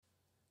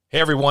Hey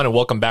everyone, and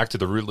welcome back to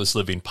the Rootless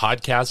Living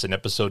Podcast in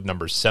episode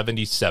number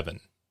 77.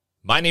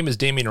 My name is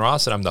Damian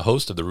Ross, and I'm the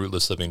host of the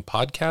Rootless Living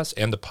Podcast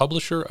and the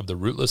publisher of the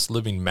Rootless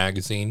Living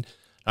Magazine.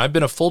 I've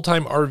been a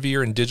full-time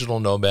RVer and digital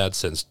nomad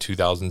since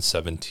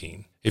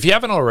 2017. If you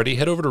haven't already,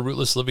 head over to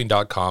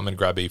rootlessliving.com and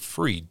grab a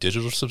free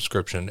digital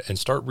subscription and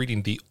start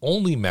reading the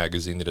only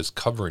magazine that is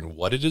covering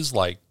what it is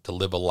like to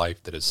live a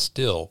life that is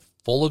still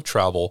full of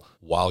travel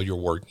while you're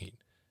working,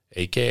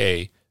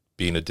 aka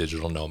being a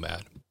digital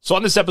nomad. So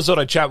on this episode,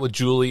 I chat with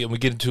Julie and we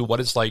get into what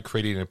it's like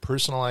creating a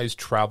personalized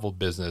travel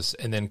business,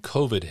 and then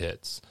COVID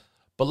hits.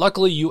 But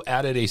luckily you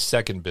added a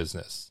second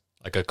business,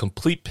 like a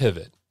complete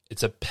pivot.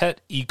 It's a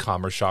pet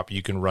e-commerce shop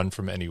you can run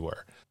from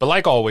anywhere. But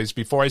like always,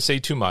 before I say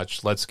too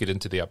much, let's get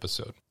into the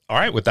episode. All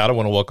right, with that, I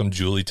want to welcome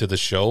Julie to the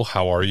show.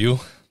 How are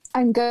you?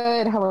 I'm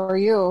good. How are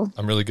you?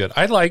 I'm really good.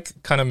 I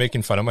like kind of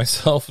making fun of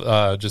myself.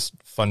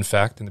 Just fun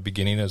fact in the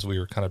beginning as we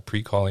were kind of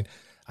pre-calling,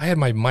 I had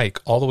my mic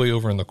all the way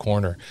over in the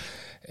corner.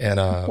 And,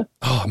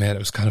 oh man, it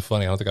was kind of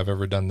funny. I don't think I've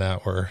ever done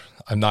that where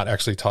I'm not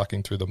actually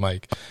talking through the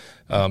mic.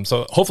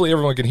 So hopefully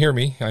everyone can hear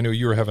me. I know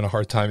you were having a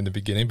hard time in the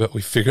beginning, but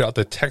we figured out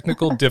the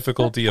technical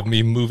difficulty of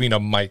me moving a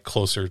mic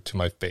closer to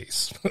my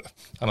face.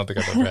 I don't think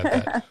I've ever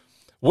had that.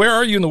 Where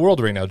are you in the world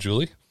right now,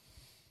 Julie?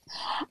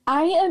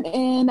 I am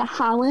in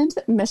Holland,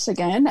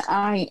 Michigan.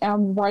 I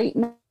am right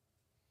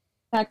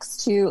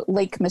next to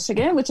Lake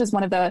Michigan, which is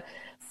one of the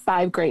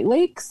 5 Great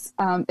Lakes.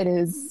 It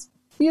is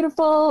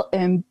beautiful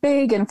and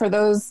big. And for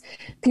those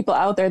people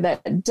out there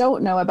that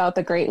don't know about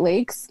the Great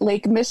Lakes,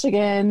 Lake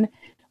Michigan,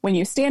 when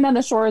you stand on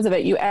the shores of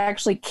it, you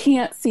actually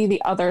can't see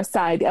the other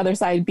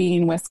side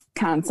being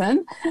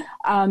Wisconsin.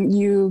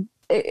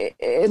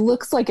 It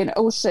looks like an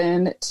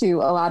ocean to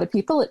a lot of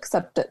people,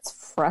 except it's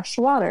fresh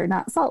water,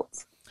 not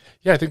salt.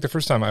 Yeah, I think the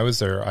first time I was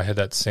there, I had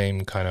that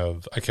same kind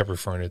of, I kept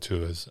referring it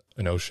to as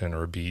an ocean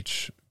or a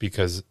beach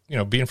because, you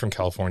know, being from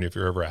California, if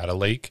you're ever at a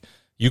lake,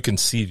 you can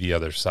see the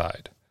other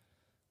side.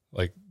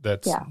 Like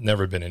that's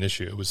never been an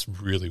issue. It was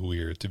really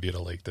weird to be at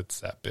a lake that's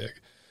that big,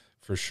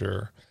 for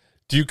sure.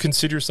 Do you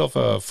consider yourself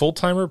a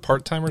full-timer,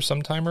 part-timer,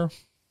 some-timer?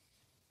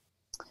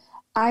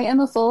 I am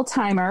a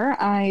full-timer.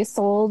 I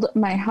sold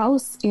my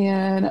house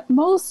and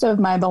most of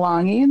my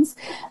belongings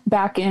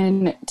back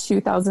in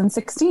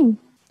 2016.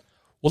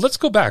 Well, let's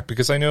go back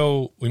because I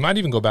know we might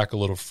even go back a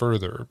little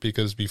further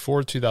because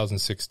before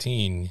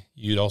 2016,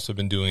 you'd also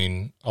been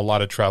doing a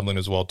lot of traveling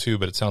as well too,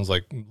 but it sounds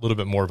like a little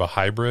bit more of a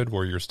hybrid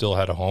where you're still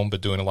at a home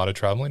but doing a lot of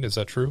traveling. Is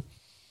that true?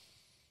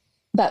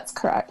 That's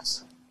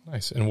correct.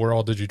 Nice. And where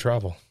all did you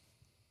travel?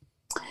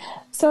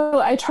 So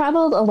I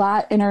traveled a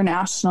lot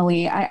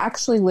internationally. I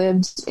actually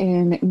lived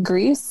in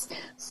Greece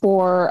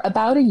for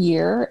about a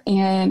year,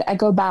 and I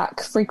go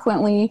back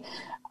frequently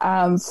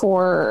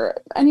for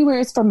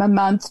anywhere from a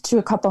month to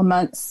a couple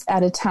months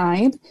at a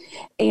time.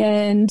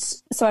 And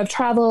so I've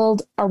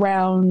traveled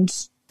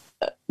around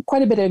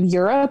quite a bit of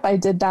Europe. I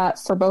did that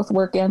for both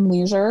work and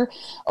leisure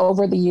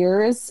over the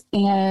years.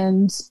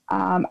 And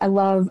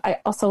I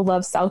also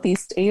love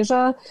Southeast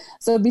Asia.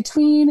 So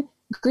between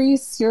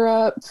Greece,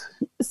 Europe,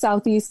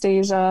 Southeast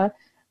Asia,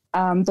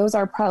 those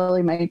are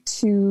probably my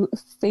 2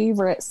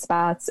 favorite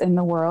spots in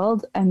the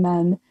world. And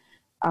then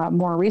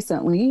more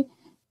recently,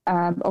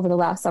 over the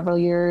last several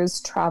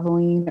years,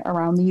 traveling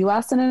around the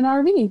U.S. in an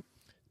RV.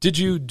 Did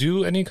you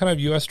do any kind of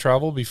U.S.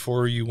 travel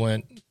before you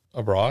went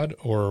abroad,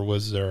 or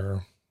was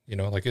there,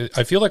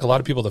 I feel like a lot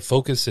of people, the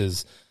focus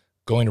is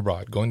going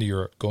abroad, going to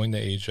Europe, going to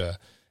Asia,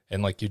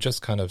 and like you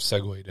just kind of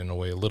segued in a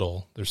way a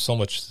little. There's so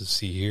much to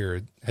see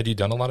here. Had you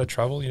done a lot of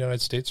travel in the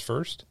United States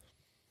first?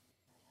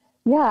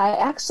 Yeah, I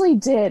actually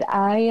did.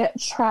 I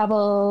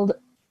traveled.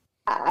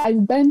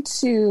 I've been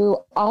to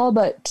all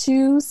but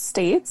 2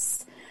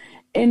 states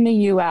in the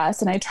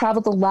U.S., and I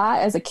traveled a lot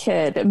as a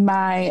kid.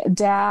 My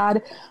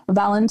dad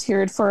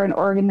volunteered for an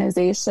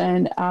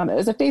organization. It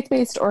was a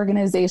faith-based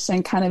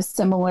organization, kind of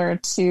similar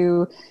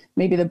to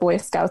maybe the Boy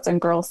Scouts and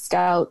Girl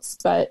Scouts,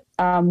 but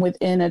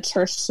within a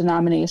church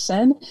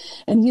denomination.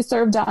 And he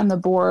served on the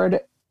board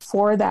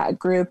for that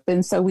group.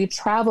 And so we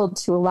traveled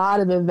to a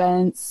lot of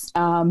events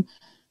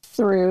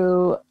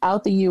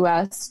throughout the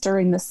U.S.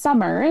 during the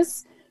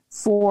summers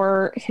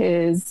for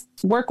his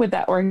work with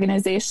that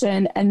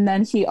organization. And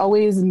then he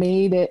always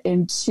made it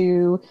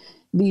into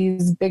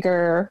these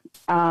bigger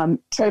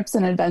trips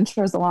and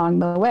adventures along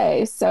the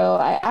way. So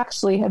I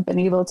actually have been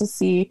able to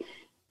see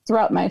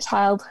throughout my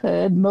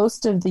childhood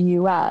most of the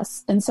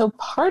U.S. And so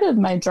part of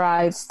my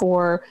drive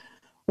for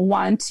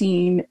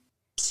wanting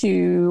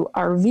to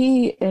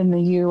RV in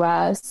the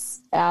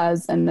U.S.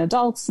 as an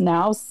adult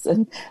now,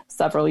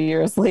 several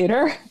years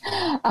later,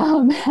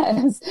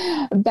 has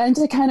been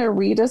to kind of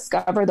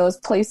rediscover those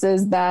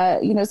places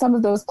that, some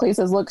of those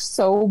places look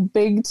so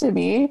big to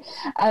me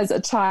as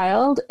a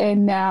child.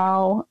 And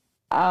now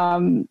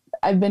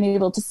I've been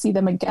able to see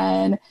them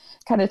again,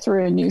 kind of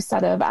through a new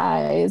set of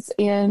eyes.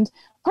 And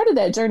part of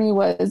that journey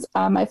was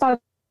my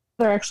father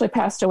actually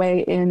passed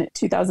away in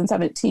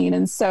 2017.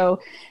 And so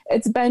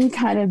it's been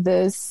kind of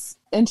this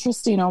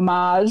interesting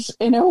homage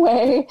in a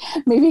way,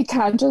 maybe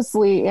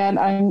consciously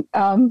and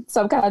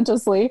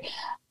subconsciously,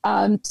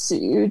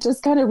 to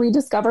just kind of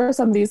rediscover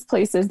some of these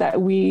places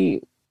that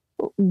we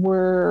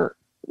were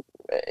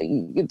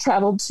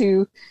traveled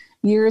to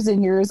years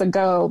and years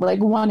ago. Like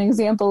one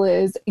example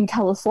is in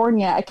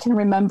California. I can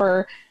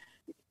remember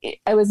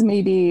I was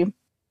maybe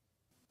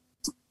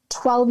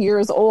 12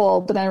 years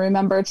old, but I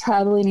remember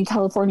traveling in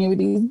California with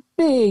these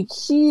big,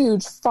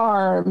 huge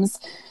farms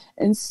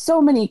and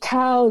so many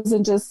cows,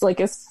 and just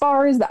like as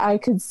far as the eye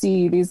could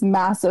see, these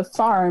massive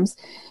farms.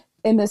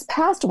 In this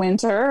past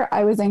winter,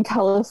 I was in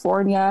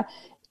California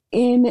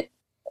in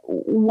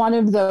one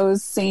of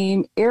those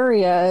same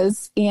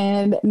areas,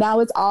 and now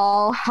it's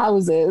all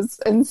houses.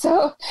 And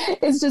so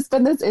it's just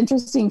been this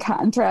interesting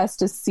contrast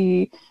to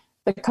see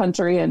the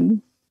country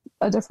in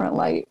a different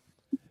light.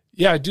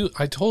 Yeah, I do.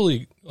 I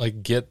totally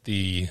like get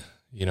the,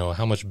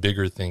 how much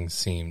bigger things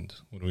seemed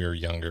when we were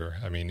younger.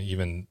 I mean,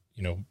 even,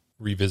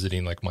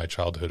 revisiting like my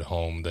childhood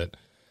home that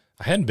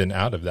I hadn't been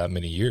out of that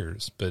many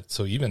years. But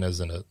so even as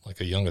a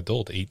young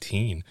adult,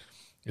 18,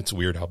 it's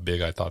weird how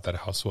big I thought that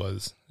house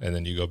was. And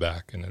then you go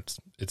back and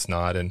it's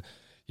not. And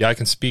yeah, I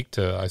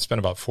spent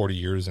about 40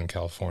 years in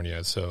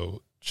California.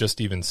 So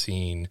just even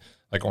seeing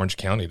like Orange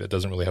County that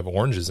doesn't really have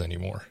oranges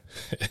anymore.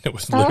 And it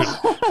was literally,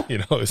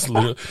 it's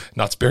literally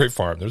Knott's Berry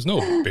Farm. There's no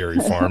berry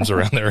farms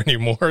around there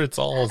anymore. It's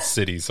all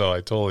city. So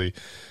I totally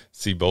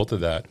see both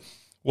of that.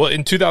 Well,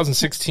 in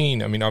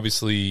 2016, I mean,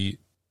 obviously,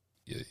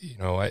 this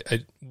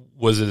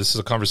is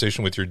a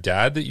conversation with your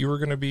dad that you were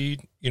going to be,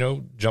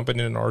 jumping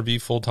in an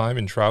RV full time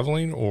and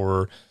traveling,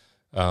 or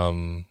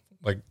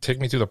take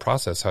me through the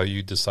process, how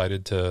you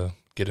decided to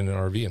get in an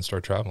RV and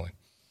start traveling?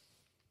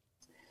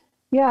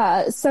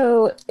 Yeah.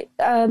 So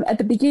at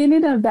the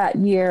beginning of that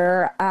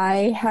year,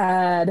 I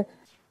had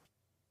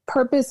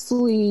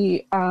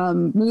purposefully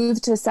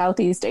moved to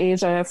Southeast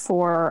Asia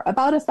for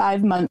about a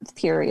 5-month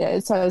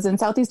period. So I was in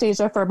Southeast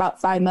Asia for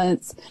about 5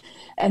 months,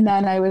 and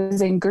then I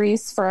was in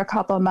Greece for a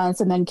couple of months,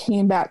 and then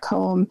came back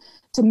home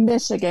to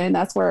Michigan.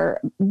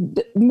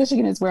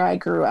 Michigan is where I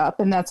grew up,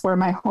 and that's where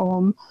my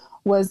home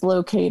was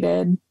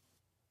located.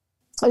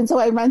 And so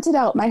I rented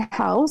out my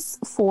house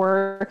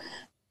for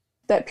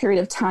that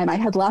period of time. I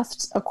had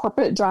left a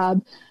corporate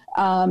job.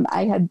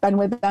 I had been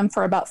with them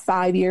for about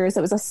 5 years.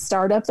 It was a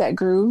startup that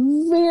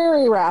grew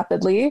very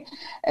rapidly.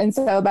 And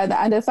so by the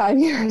end of 5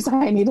 years,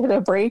 I needed a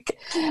break,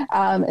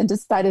 and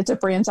decided to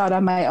branch out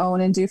on my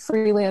own and do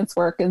freelance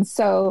work. And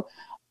so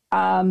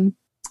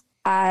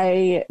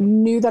I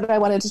knew that I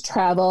wanted to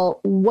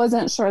travel,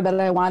 wasn't sure that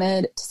I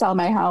wanted to sell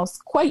my house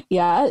quite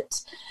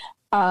yet.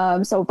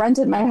 So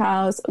rented my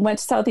house, went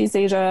to Southeast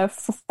Asia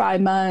for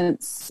 5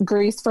 months,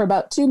 Greece for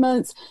about 2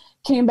 months,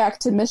 came back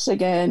to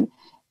Michigan,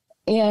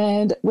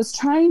 and was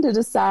trying to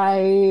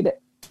decide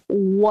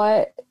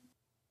what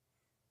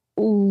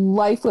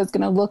life was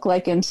going to look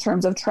like in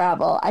terms of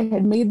travel. I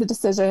had made the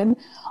decision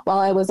while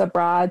I was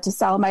abroad to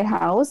sell my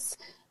house.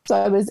 So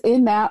I was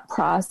in that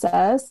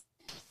process.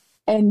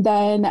 And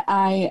then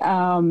I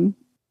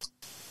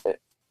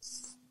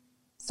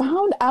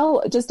found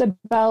out just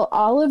about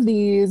all of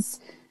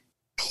these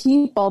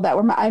people that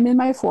were, I'm in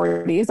my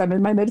 40s, I'm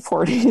in my mid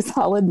 40s,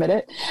 I'll admit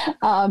it.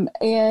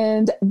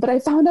 But I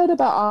found out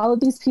about all of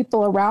these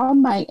people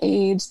around my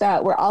age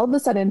that were all of a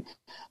sudden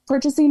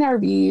purchasing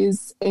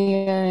RVs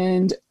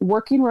and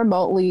working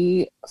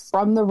remotely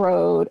from the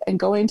road and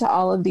going to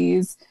all of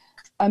these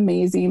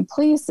amazing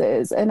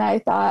places. And I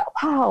thought,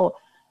 wow,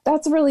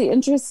 that's really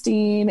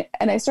interesting.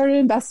 And I started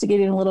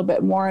investigating a little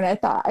bit more, and I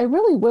thought I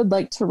really would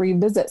like to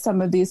revisit some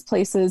of these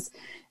places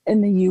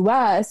in the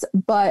US,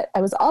 but I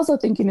was also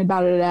thinking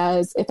about it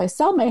as, if I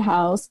sell my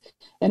house,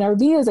 an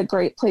RV is a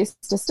great place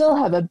to still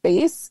have a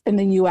base in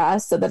the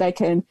US so that I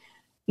can,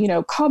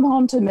 come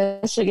home to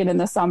Michigan in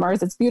the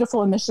summers. It's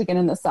beautiful in Michigan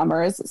in the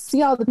summers,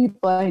 see all the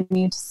people I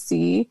need to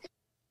see.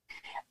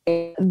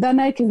 And then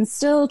I can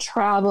still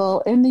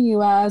travel in the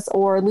US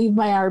or leave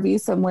my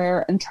RV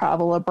somewhere and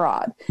travel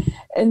abroad.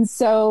 And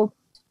so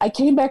I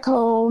came back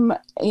home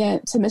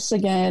to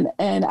Michigan,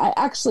 and I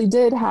actually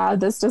did have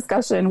this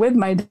discussion with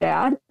my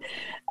dad.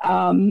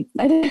 I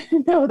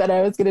didn't know that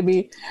I was going to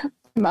be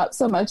up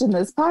so much in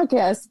this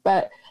podcast,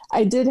 but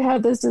I did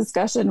have this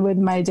discussion with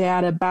my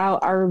dad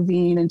about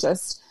RVing, and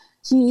just,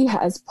 he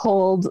has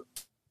pulled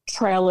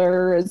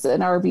trailers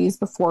and RVs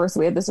before. So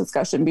we had this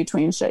discussion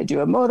between, should I do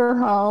a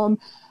motorhome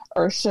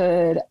or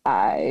should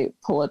I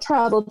pull a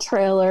travel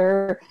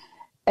trailer?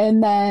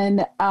 And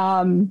then,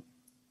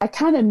 I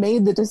kind of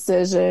made the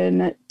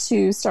decision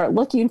to start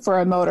looking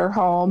for a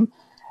motorhome.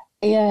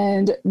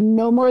 And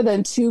no more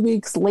than 2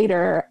 weeks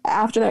later,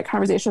 after that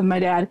conversation with my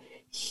dad,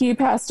 he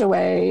passed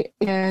away.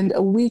 And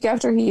a week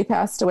after he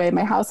passed away,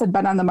 my house had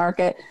been on the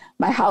market.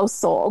 My house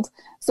sold.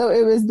 So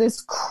it was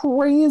this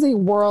crazy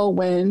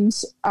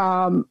whirlwind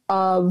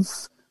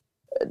of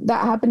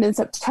that happened in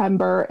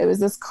September. It was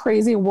this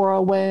crazy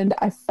whirlwind.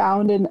 I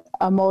found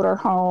a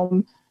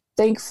motorhome,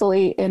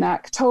 thankfully, in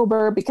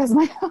October, because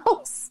my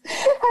house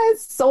had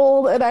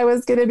sold and I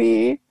was going to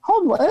be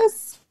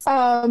homeless.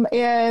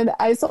 And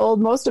I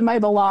sold most of my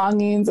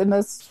belongings in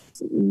this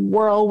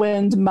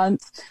whirlwind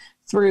month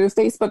through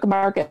Facebook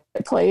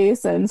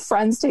Marketplace and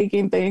friends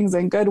taking things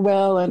and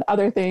Goodwill and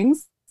other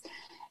things.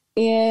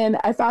 And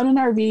I found an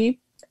RV.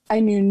 I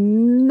knew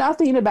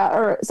nothing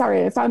about,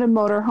 I found a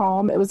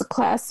motorhome. It was a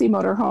Class C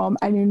motorhome.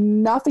 I knew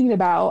nothing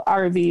about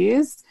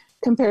RVs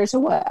compared to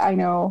what I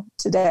know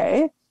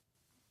today.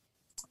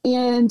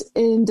 And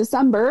in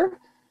December,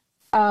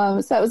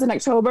 so that was in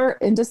October.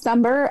 In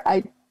December,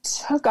 I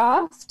took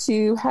off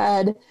to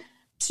head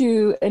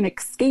to an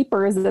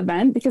Escapers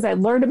event because I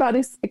learned about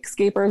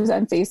Escapers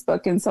on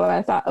Facebook. And so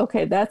I thought,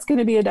 okay, that's going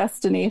to be a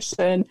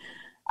destination.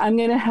 I'm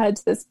going to head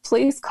to this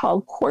place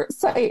called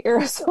Quartzsite,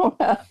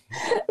 Arizona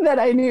that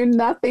I knew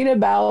nothing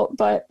about,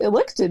 but it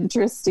looked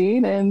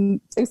interesting and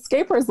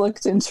Escapers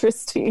looked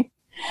interesting.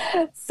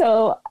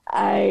 So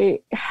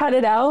I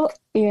headed out,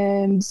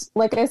 and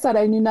like I said,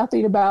 I knew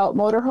nothing about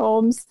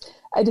motorhomes.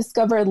 I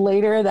discovered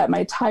later that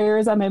my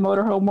tires on my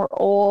motorhome were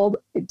old.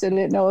 I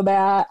didn't know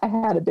that. I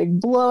had a big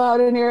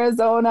blowout in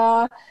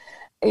Arizona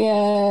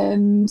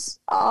and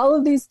all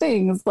of these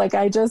things. Like,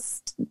 I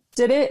just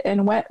did it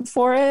and went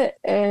for it.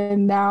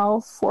 And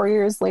now 4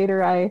 years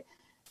later, I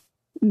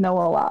know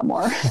a lot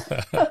more.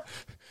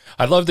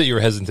 I love that you were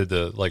hesitant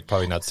to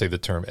probably not say the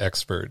term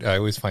expert. I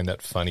always find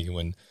that funny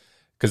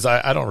because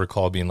I don't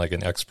recall being like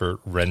an expert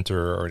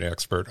renter or an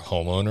expert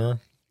homeowner.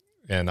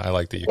 And I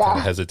like that you kind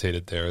of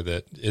hesitated there,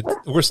 that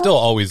we're still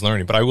always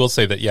learning. But I will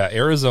say that,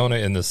 Arizona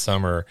in the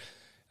summer,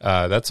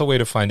 that's a way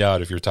to find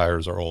out if your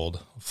tires are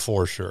old,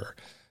 for sure,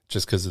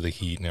 just because of the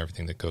heat and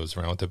everything that goes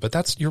around with it.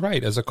 But you're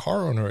right. As a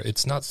car owner,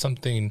 it's not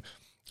something,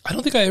 I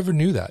don't think I ever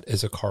knew that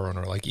as a car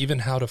owner, like even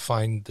how to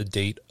find the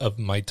date of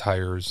my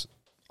tires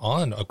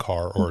on a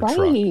car or a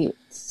truck.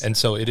 And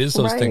so it is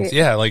those things.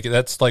 Yeah. Like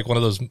that's like one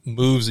of those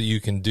moves that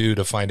you can do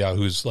to find out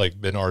who's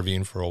been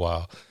RVing for a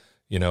while,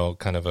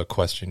 kind of a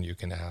question you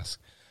can ask.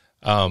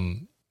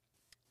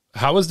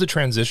 How was the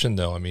transition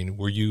though? I mean,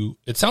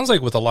 it sounds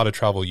like with a lot of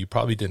travel, you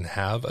probably didn't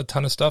have a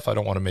ton of stuff. I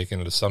don't want to make an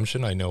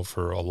assumption. I know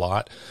for a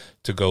lot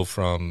to go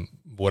from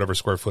whatever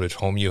square footage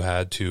home you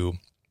had to,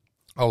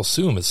 I'll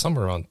assume it's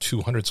somewhere around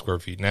 200 square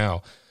feet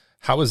now.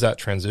 How was that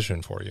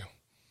transition for you?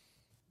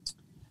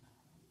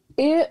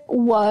 It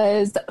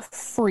was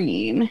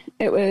freeing.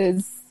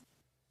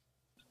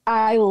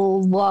 I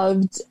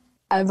loved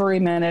every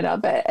minute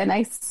of it. And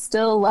I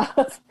still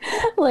love,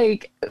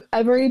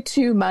 every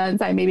 2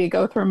 months, I maybe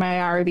go through my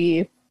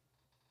RV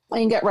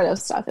and get rid of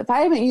stuff. If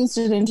I haven't used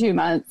it in 2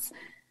 months,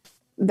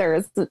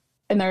 there's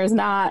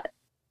not,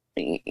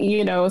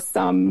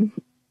 some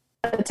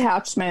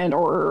attachment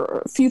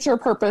or future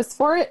purpose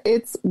for it,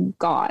 it's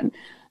gone.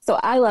 So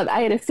I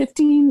had a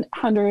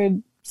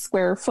 1,500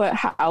 square foot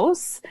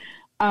house.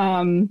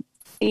 And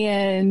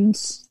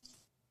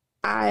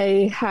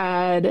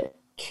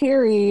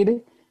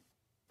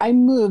I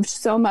moved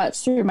so much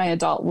through my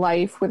adult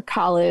life with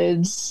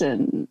college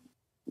and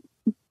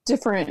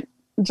different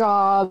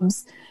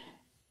jobs.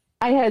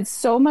 I had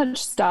so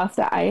much stuff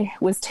that I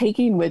was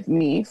taking with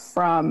me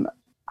from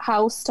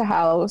house to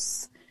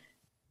house.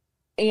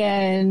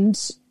 And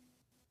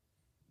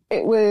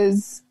it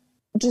was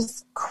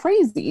just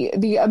crazy,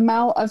 the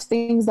amount of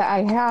things that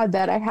I had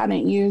that I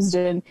hadn't used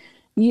in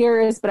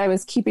years, but I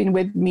was keeping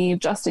with me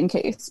just in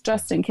case.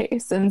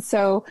 And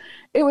so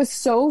it was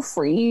so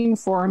freeing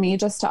for me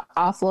just to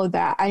offload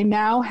that. I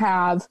now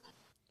have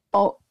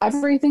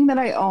everything that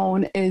I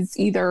own is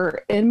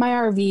either in my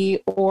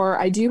RV, or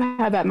I do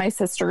have at my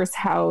sister's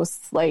house,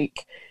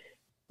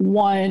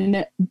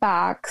 one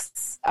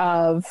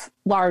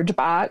large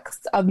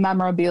box of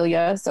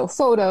memorabilia. So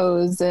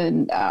photos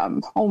and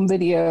home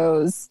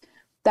videos,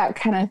 that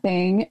kind of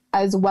thing,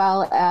 as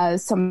well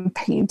as some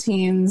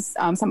paintings,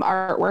 some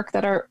artwork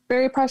that are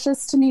very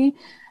precious to me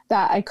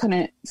that I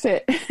couldn't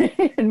fit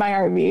in my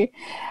RV.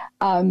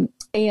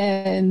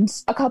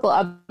 And a couple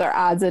other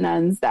odds and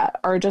ends that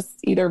are just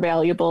either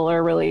valuable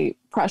or really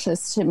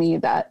precious to me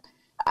that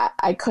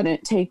I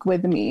couldn't take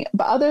with me.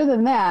 But other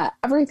than that,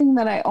 everything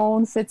that I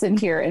own fits in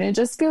here, and it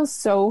just feels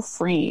so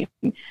freeing.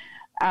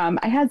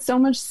 I had so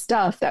much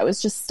stuff that was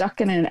just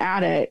stuck in an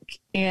attic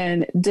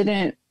and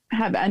didn't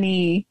have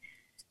any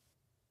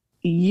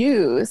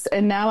use,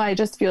 and now I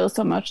just feel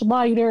so much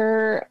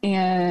lighter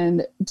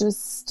and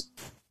just,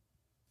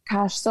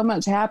 so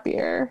much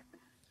happier.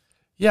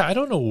 Yeah, I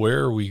don't know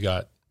where we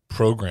got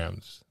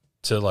programs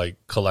to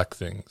collect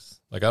things.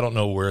 I don't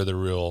know where the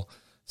real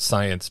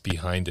science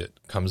behind it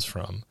comes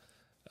from.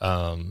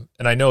 And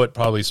I know it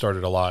probably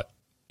started a lot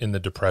in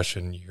the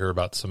Depression. You hear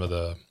about some of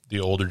the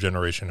older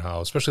generation, how,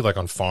 especially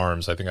on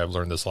farms, I think I've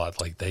learned this a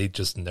lot, they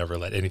just never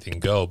let anything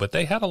go, but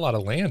they had a lot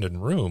of land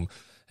and room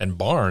and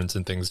barns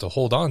and things to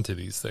hold on to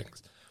these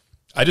things.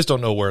 I just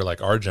don't know where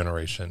our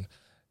generation,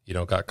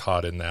 got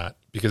caught in that,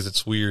 because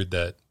it's weird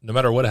that no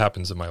matter what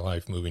happens in my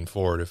life moving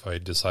forward, if I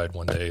decide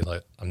one day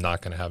I'm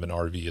not going to have an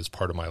RV as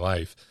part of my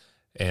life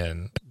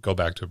and go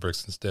back to a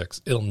bricks and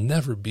sticks, it'll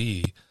never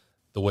be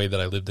the way that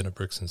I lived in a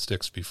bricks and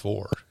sticks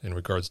before in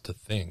regards to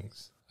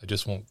things. I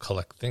just won't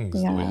collect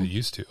things the way I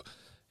used to.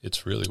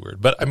 It's really weird.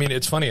 But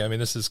it's funny.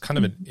 This is kind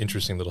of an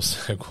interesting little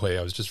segue.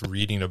 I was just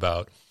reading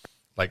about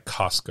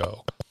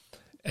Costco.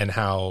 and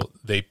how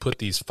they put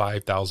these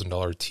 $5,000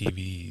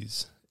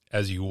 TVs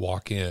as you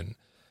walk in.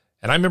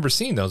 And I remember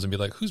seeing those and be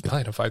like, who's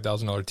buying a $5,000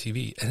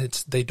 TV? And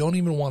they don't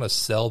even want to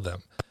sell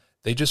them.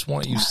 They just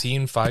want you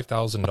seeing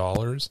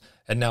 $5,000.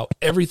 And now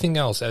everything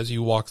else as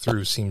you walk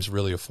through seems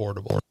really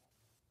affordable.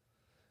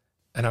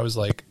 And I was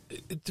like,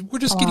 we're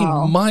just getting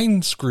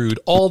mind screwed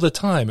all the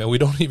time. And we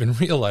don't even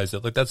realize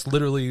it. Like, that's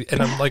literally,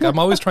 and I'm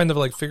always trying to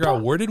like figure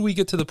out, where did we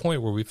get to the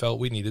point where we felt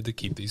we needed to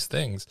keep these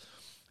things?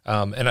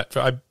 And I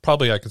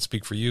could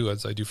speak for you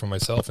as I do for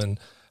myself. And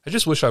I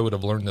just wish I would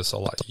have learned this a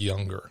lot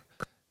younger,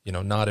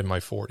 not in my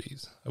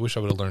 40s. I wish I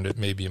would have learned it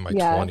maybe in my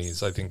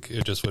 20s. I think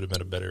it just would have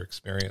been a better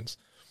experience.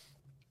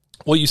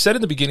 Well, you said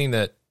in the beginning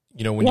that,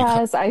 when you...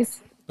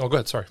 Oh, go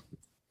ahead. Sorry.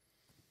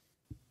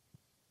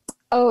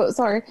 Oh,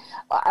 sorry.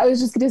 I was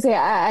just going to say,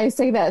 I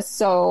say that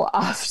so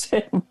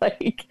often.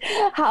 Like,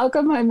 how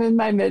come I'm in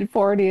my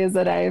mid-40s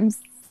and I'm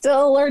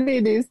still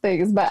learning these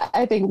things? But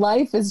I think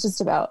life is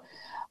just about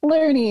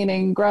learning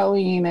and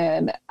growing.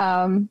 And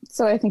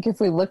so I think if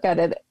we look at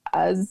it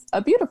as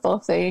a beautiful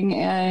thing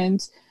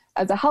and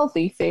as a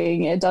healthy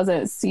thing, it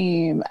doesn't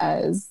seem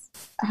as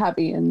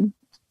heavy and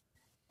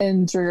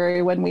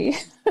dreary when we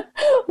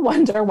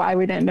wonder why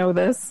we didn't know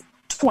this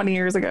 20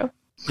 years ago.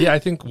 Yeah, I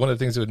think one of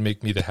the things that would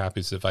make me the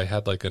happiest if I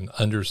had like an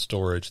under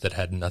storage that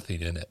had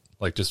nothing in it,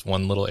 like just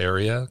one little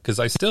area. Because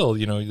I still,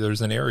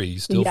 there's an area you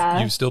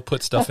still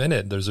put stuff in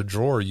it. There's a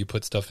drawer you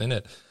put stuff in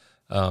it.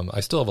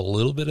 I still have a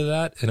little bit of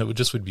that, and it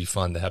would be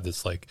fun to have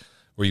this like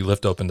where you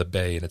lift open the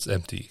bay and it's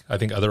empty. I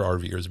think other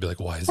RVers would be like,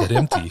 why is it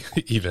empty?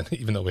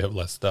 even though we have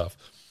less stuff.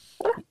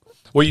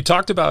 Well, you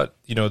talked about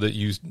that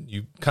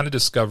you kind of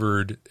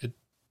discovered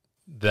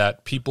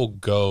that people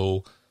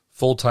go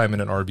full-time in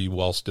an RV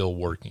while still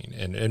working.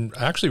 And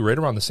actually right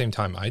around the same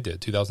time I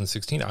did,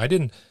 2016, I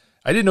didn't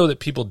know that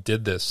people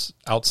did this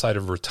outside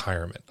of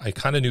retirement. I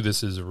kind of knew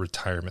this is a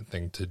retirement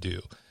thing to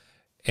do.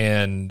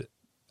 And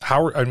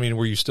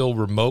were you still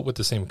remote with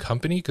the same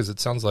company? Because it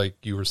sounds like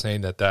you were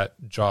saying that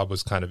job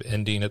was kind of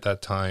ending at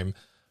that time.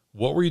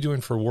 What were you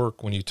doing for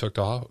work when you took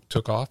off?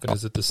 And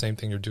is it the same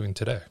thing you're doing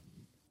today?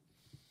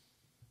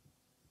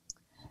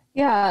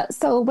 Yeah.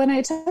 So when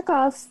I took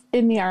off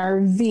in the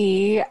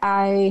RV,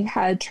 I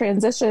had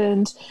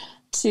transitioned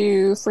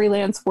to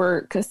freelance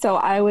work. So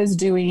I was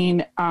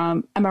doing,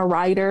 I'm a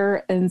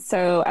writer. And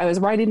so I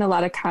was writing a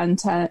lot of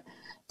content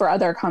for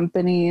other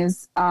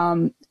companies.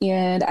 And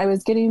I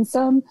was getting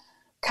some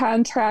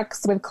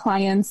contracts with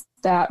clients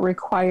that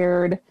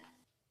required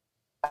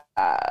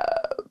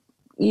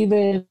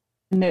even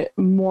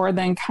more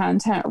than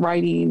content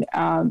writing,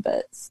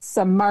 but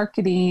some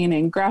marketing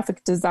and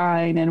graphic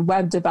design and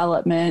web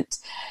development.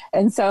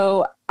 And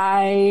so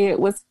I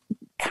was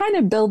kind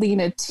of building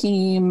a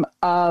team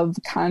of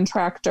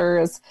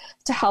contractors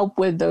to help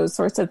with those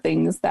sorts of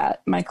things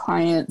that my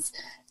clients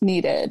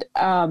needed.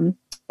 And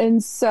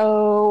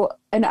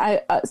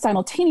I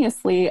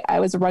simultaneously, I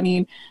was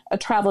running a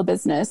travel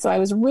business. So I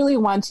was really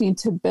wanting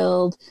to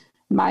build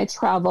my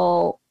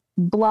travel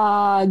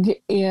blog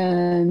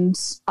and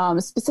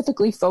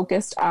specifically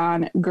focused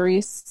on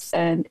Greece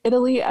and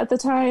Italy at the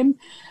time.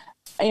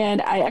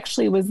 And I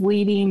actually was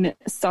leading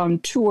some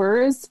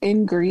tours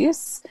in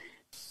Greece.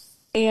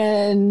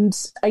 And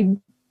I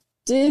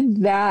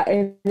did that,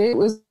 and it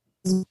was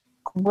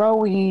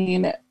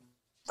growing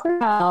pretty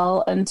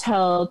well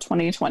until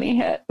 2020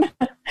 hit.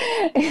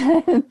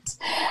 And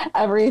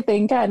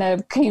everything kind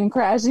of came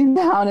crashing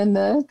down in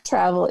the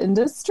travel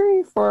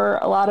industry for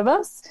a lot of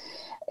us.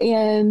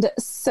 And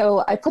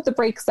so I put the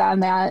brakes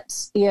on that.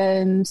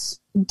 And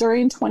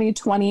during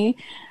 2020,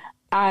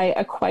 I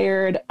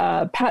acquired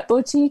a pet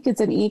boutique. It's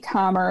an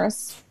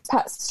e-commerce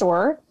pet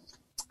store.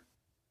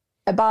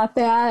 I bought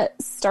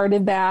that,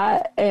 started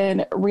that,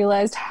 and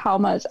realized how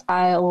much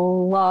I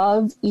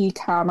love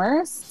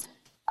e-commerce.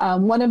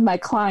 One of my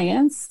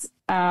clients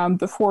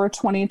before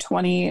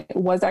 2020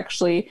 was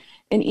actually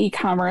an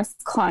e-commerce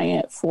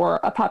client for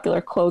a popular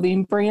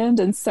clothing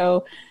brand.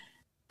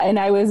 And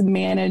I was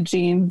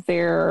managing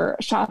their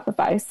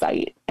Shopify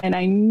site. And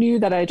I knew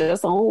that I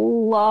just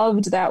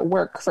loved that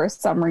work for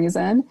some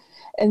reason.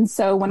 And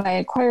so when I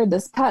acquired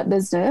this pet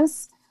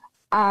business,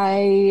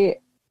 I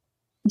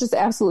just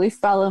absolutely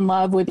fell in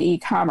love with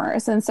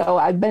e-commerce. And so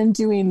I've been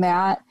doing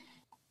that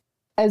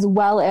as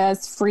well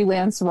as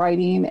freelance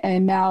writing.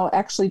 And now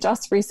actually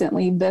just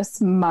recently this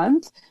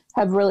month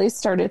have really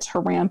started to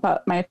ramp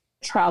up my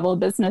travel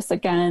business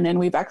again. And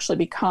we've actually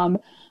become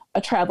a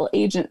travel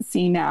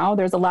agency now.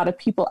 There's a lot of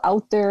people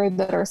out there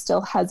that are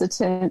still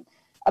hesitant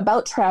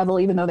about travel,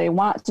 even though they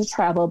want to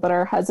travel, but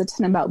are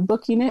hesitant about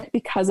booking it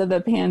because of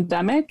the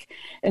pandemic.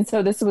 And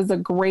so this was a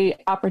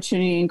great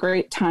opportunity and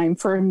great time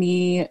for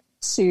me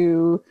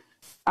to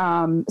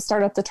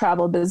start up the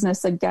travel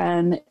business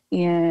again.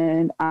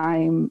 And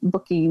I'm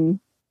booking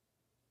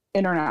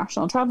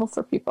international travel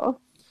for people.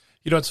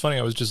 It's funny.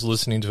 I was just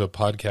listening to a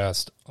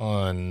podcast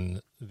on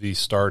the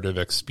start of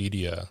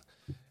Expedia.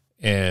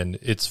 And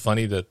it's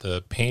funny that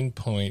the pain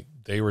point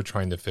they were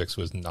trying to fix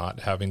was not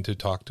having to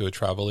talk to a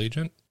travel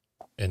agent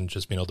and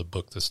just being able to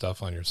book the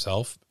stuff on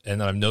yourself.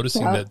 And I'm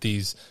noticing that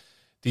these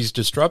these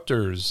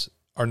disruptors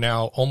are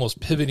now almost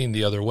pivoting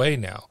the other way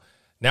now.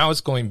 Now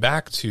it's going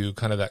back to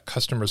kind of that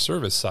customer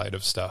service side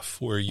of stuff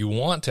where you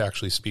want to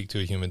actually speak to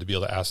a human to be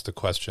able to ask the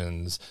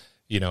questions,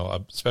 you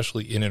know,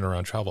 especially in and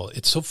around travel.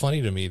 It's so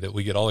funny to me that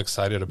we get all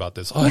excited about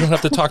this. Oh, I don't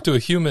have to talk to a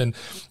human.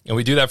 And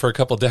we do that for a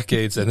couple of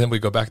decades. And then we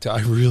go back to,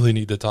 I really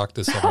need to talk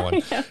to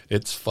someone. Yeah.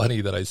 It's funny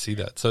that I see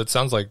that. So it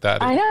sounds like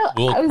that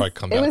will probably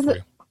come back for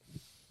you.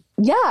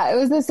 Yeah, it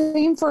was the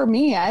same for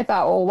me. I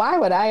thought, well, why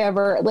would I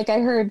ever, like I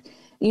heard,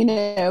 you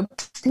know,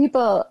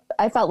 people,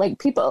 I felt like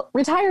people,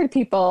 retired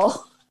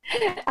people,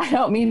 I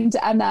don't mean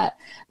to, I'm not,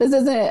 this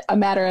isn't a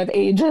matter of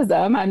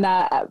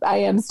ageism. I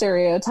am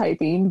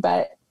stereotyping,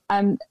 but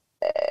I'm,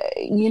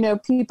 you know,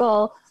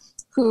 people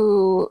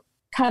who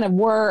kind of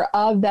were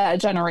of that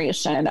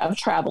generation of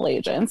travel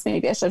agents.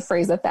 Maybe I should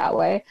phrase it that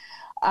way.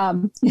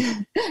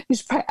 You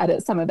should probably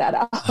edit some of that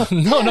out.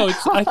 No,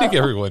 I think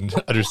everyone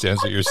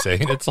understands what you're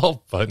saying. It's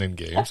all fun and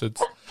games.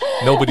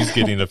 Nobody's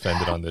getting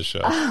offended on this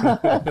show.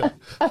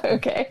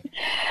 Okay.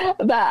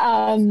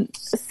 But,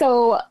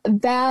 so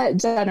that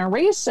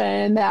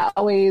generation that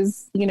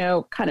always, you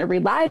know, kind of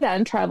relied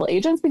on travel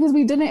agents because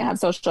we didn't have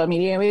social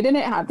media. We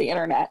didn't have the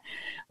internet.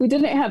 We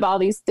didn't have all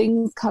these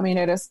things coming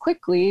at us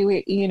quickly.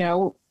 We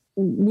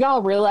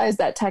all realized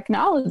that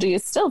technology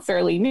is still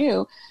fairly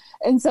new.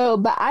 And so,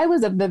 but I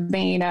was of the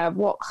vein of,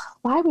 well,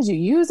 why would you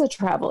use a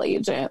travel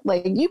agent?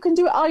 Like, you can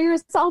do it all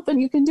yourself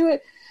and you can do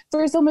it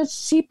for so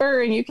much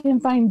cheaper and you can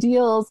find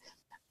deals.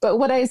 But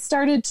what I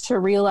started to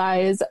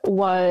realize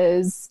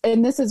was,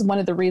 and this is one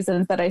of the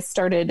reasons that I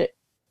started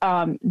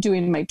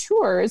doing my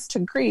tours to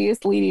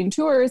Greece, leading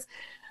tours,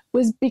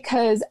 was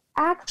because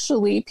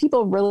actually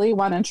people really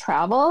want to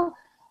travel,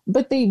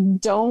 but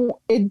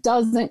it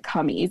doesn't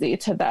come easy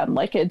to them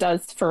like it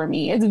does for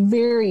me. It's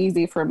very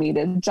easy for me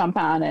to jump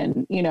on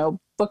and, you know,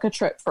 book a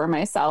trip for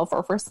myself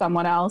or for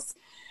someone else.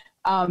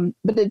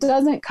 But it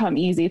doesn't come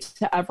easy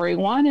to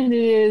everyone. And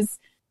it is,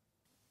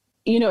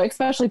 you know,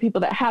 especially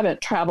people that haven't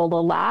traveled a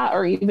lot,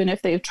 or even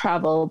if they've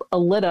traveled a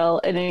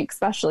little, and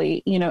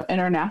especially, you know,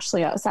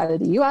 internationally outside of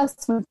the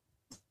US, when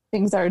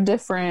things are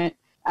different,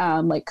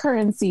 like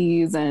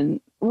currencies and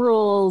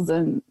rules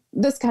and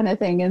this kind of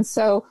thing. And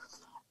so,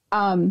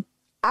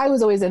 I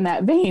was always in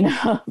that vein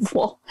of,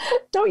 well,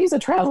 don't use a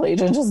travel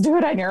agent, just do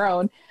it on your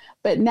own.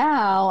 But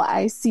now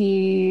I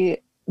see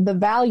the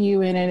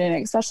value in it.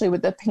 And especially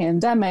with the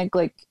pandemic,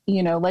 like,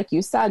 you know, like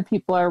you said,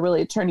 people are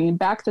really turning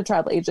back to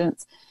travel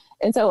agents.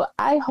 And so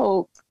I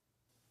don't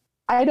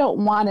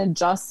want to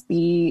just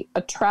be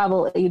a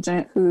travel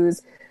agent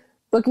who's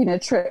booking a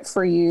trip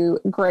for you.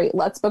 Great.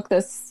 Let's book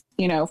this,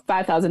 you know,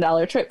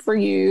 $5,000 trip for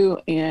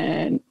you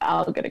and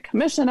I'll get a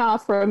commission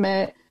off from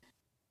it.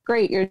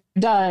 Great, you're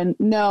done.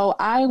 No,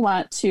 I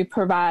want to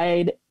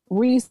provide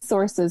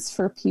resources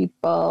for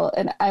people,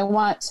 and I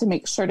want to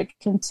make sure to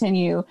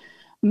continue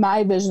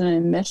my vision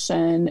and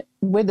mission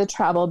with the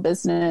travel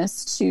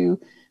business to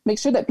make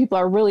sure that people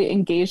are really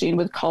engaging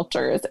with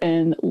cultures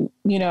and,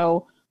 you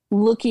know,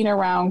 looking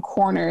around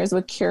corners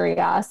with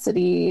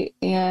curiosity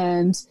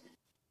and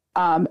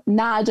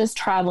not just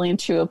traveling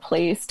to a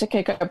place to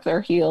kick up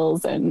their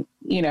heels and,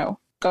 you know,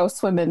 go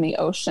swim in the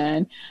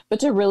ocean, but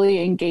to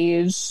really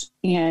engage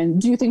and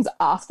do things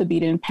off the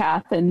beaten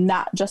path and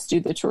not just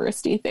do the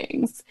touristy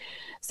things.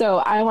 So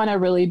I want to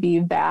really be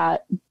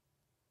that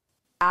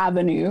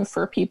avenue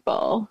for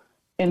people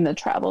in the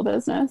travel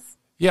business.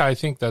 Yeah, I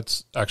think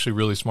that's actually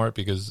really smart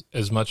because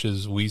as much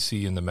as we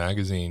see in the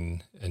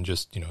magazine and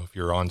just, you know, if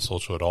you're on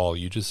social at all,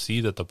 you just see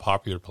that the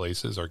popular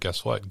places are,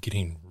 guess what,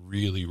 getting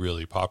really,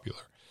 really popular.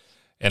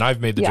 And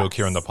I've made the joke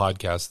here on the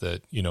podcast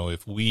that, you know,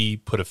 if we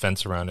put a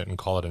fence around it and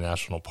call it a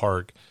national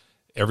park,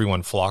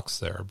 everyone flocks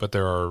there. But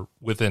there are,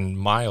 within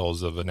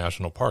miles of a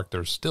national park,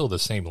 there's still the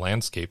same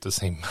landscape, the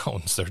same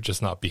mountains. They're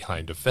just not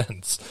behind a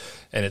fence.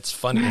 And it's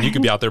funny. And you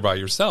could be out there by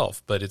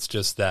yourself, but it's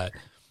just that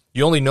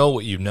you only know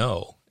what you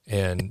know.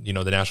 And, you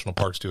know, the national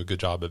parks do a good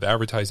job of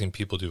advertising.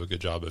 People do a good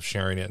job of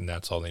sharing it, and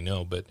that's all they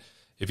know. But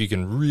if you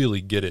can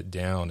really get it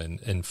down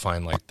and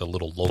find like the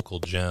little local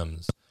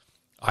gems,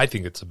 I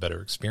think it's a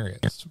better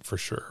experience for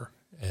sure.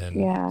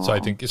 And so I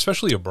think,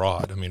 especially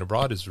abroad, I mean,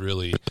 abroad is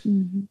really,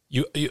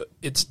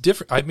 it's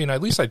different. I mean,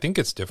 at least I think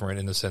it's different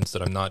in the sense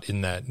that I'm not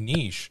in that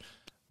niche,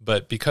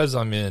 but because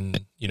I'm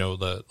in, you know,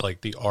 the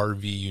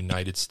RV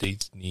United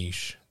States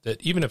niche,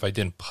 that even if I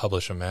didn't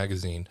publish a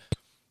magazine,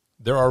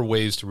 there are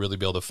ways to really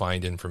be able to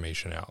find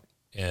information out.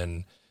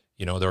 And,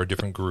 you know, there are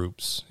different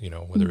groups, you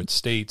know, whether it's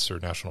states or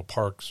national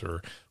parks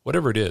or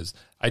whatever it is.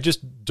 I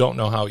just don't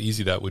know how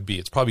easy that would be.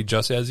 It's probably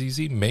just as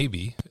easy,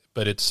 maybe,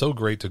 but it's so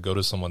great to go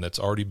to someone that's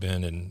already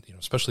been, and, you know,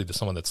 especially to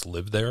someone that's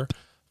lived there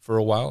for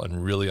a while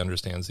and really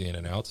understands the in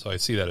and out. So I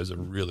see that as a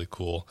really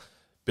cool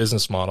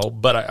business model.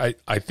 But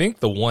I think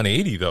the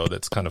 180 though,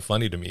 that's kind of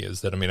funny to me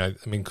is that,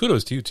 I mean,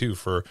 kudos to you too,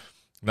 for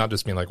not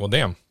just being like, well,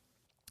 damn,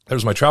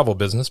 there's my travel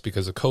business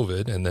because of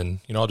COVID. And then,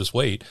 you know, I'll just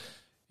wait.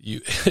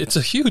 it's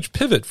a huge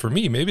pivot for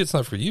me. Maybe it's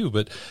not for you,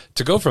 but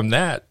to go from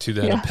that to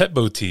then a pet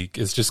boutique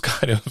is just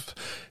kind of,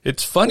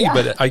 it's funny,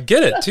 but I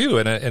get it too.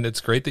 And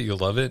it's great that you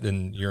love it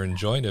and you're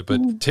enjoying it,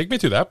 but take me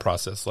through that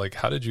process. Like,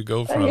 how did you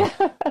go from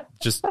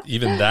just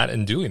even that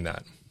and doing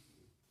that?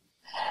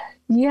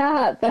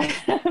 Yeah,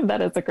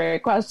 that is a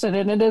great question.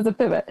 And it is a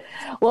pivot.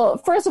 Well,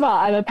 first of all,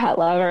 I'm a pet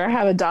lover. I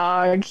have a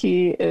dog.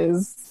 He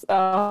is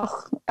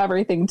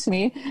everything to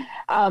me.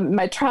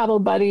 My travel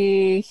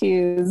buddy,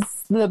 he's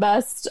the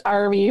best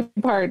RV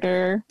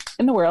partner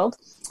in the world,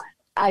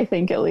 I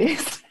think at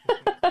least.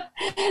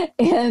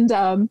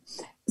 And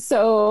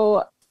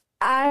so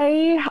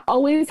I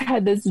always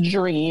had this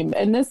dream,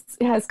 and this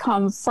has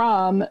come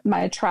from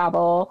my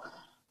travel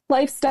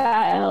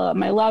lifestyle,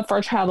 my love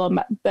for travel,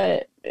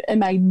 but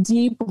and my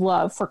deep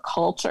love for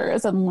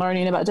cultures and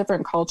learning about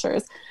different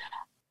cultures.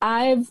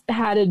 I've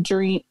had a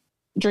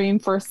dream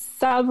for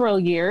several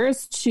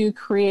years to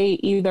create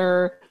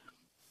either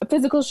a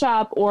physical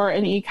shop or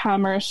an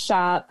e-commerce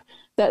shop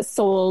that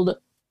sold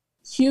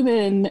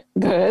human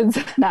goods,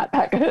 not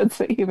pet goods,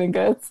 but human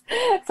goods,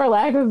 for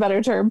lack of a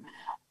better term,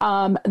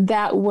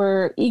 that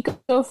were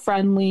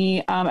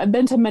eco-friendly. I've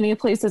been to many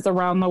places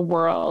around the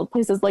world,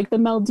 places like the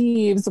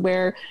Maldives,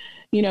 where,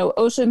 you know,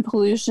 ocean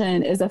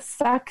pollution is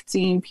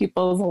affecting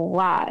people's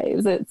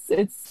lives.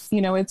 It's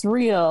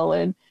real.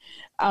 And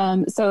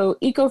so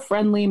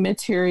eco-friendly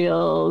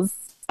materials,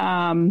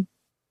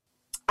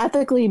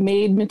 ethically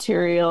made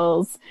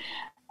materials,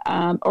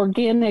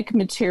 organic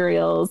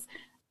materials.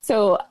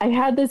 So I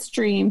had this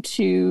dream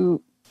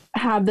to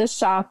have this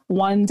shop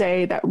one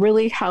day that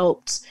really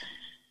helped,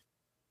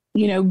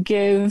 you know,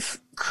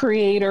 give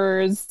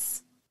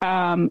creators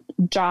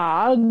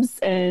jobs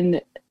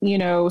and, you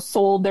know,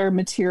 sold their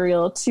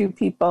material to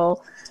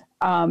people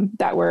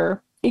that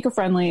were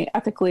eco-friendly,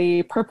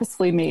 ethically,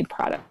 purposefully made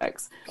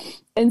products.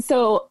 And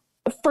so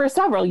for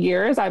several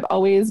years, I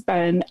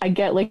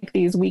get like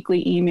these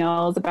weekly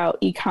emails about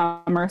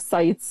e-commerce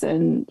sites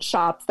and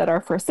shops that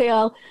are for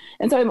sale.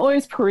 And so I'm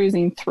always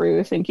perusing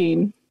through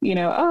thinking, you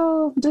know,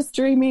 oh, just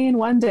dreaming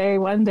one day.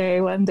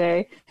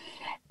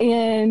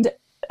 And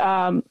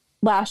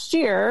last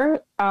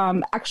year,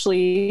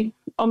 actually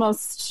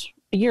almost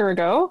a year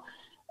ago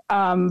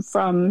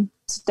from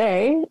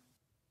today,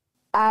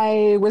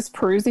 I was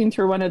perusing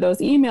through one of those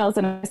emails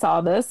and I saw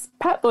this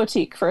pet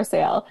boutique for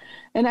sale.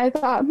 And I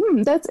thought,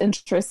 that's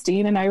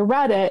interesting. And I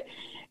read it,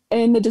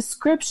 and the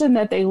description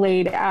that they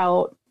laid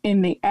out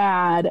in the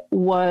ad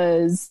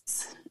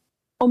was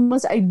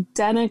almost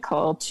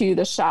identical to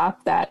the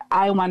shop that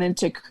I wanted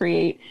to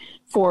create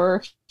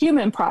for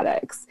human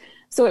products.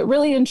 So it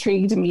really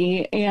intrigued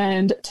me.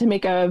 And to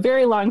make a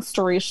very long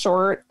story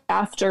short,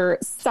 after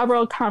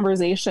several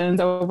conversations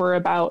over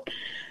about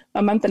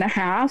a month and a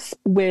half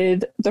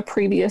with the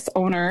previous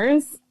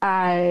owners,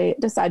 I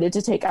decided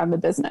to take on the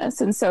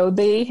business. And so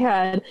they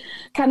had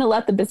kind of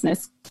let the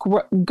business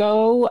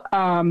go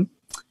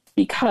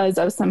because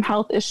of some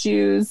health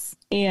issues.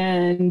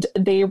 And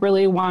they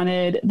really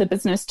wanted the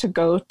business to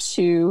go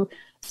to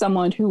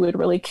someone who would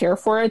really care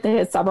for it. They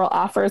had several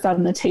offers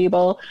on the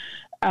table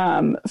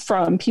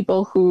from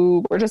people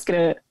who were just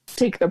going to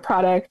take the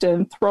product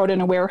and throw it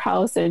in a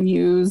warehouse and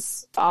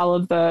use all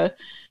of the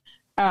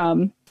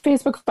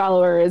Facebook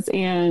followers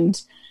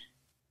and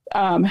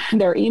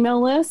their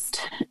email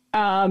list.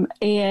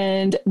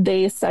 And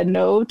they said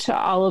no to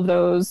all of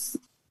those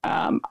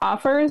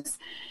offers.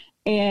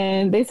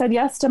 And they said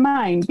yes to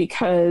mine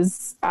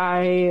because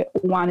I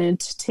wanted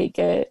to take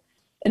it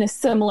in a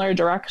similar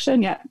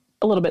direction, yet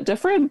a little bit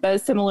different, but a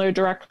similar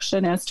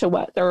direction as to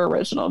what their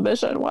original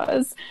vision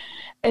was.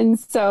 And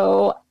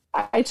so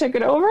I took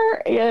it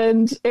over,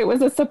 and it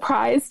was a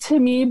surprise to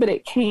me, but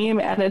it came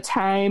at a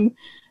time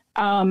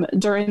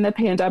during the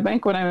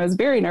pandemic when I was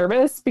very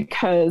nervous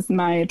because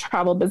my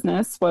travel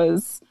business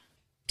was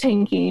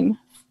tanking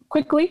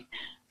quickly.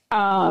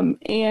 And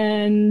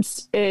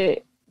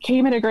it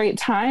came at a great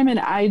time, and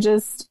I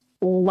just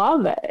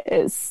love it.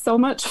 It's so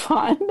much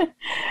fun.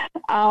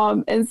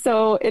 And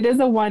so it is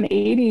a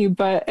 180,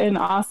 but an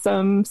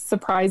awesome,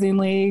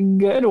 surprisingly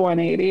good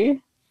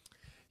 180.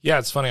 Yeah,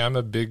 it's funny. I'm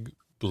a big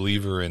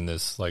believer in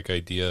this like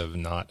idea of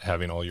not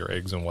having all your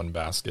eggs in one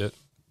basket.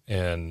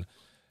 And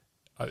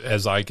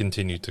as I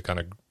continue to kind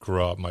of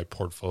grow up my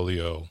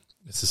portfolio,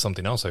 this is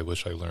something else I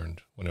wish I learned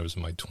when I was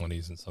in my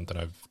 20s, and something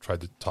I've tried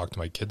to talk to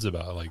my kids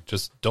about. Like,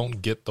 just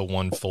don't get the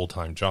one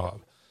full-time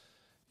job.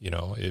 You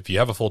know, if you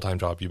have a full-time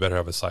job, you better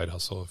have a side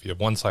hustle. If you have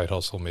one side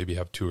hustle, maybe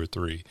have two or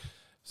three.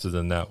 So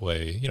then that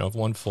way, you know, if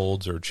one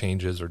folds or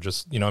changes or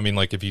just, you know, I mean,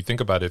 like if you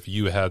think about it, if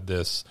you had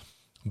this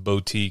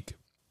boutique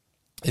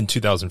in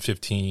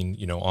 2015,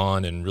 you know,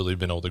 on and really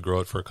been able to grow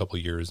it for a couple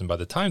of years. And by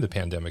the time the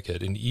pandemic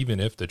hit, and even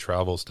if the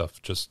travel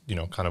stuff just, you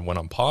know, kind of went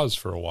on pause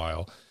for a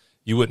while,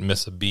 you wouldn't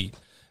miss a beat.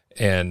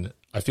 And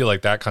I feel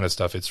like that kind of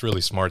stuff, it's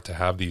really smart to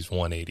have these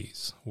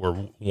 180s where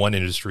one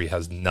industry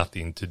has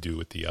nothing to do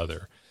with the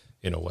other,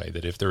 in a way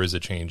that if there is a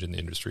change in the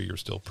industry, you're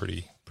still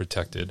pretty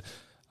protected.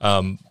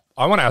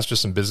 I want to ask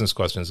just some business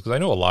questions, because I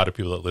know a lot of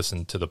people that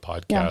listen to the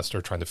podcast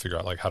are trying to figure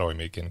out, like, how do I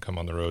make income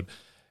on the road?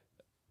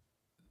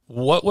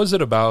 what was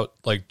it about,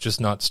 like,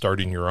 just not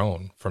starting your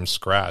own from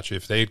scratch?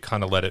 If they'd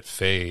kind of let it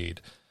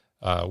fade,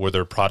 were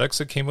there products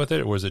that came with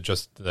it, or was it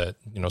just that,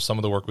 some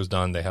of the work was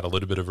done, they had a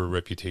little bit of a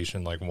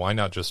reputation? Like, why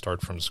not just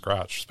start from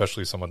scratch,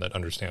 especially someone that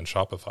understands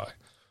Shopify?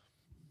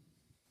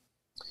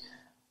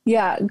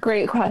 Yeah,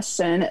 great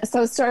question.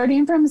 So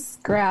starting from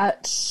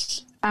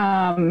scratch,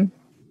 I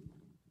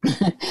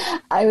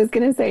was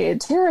going to say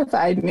it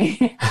terrified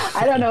me.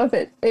 I don't know if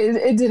it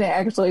didn't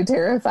actually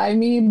terrify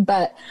me,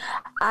 but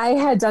I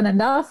had done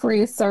enough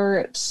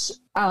research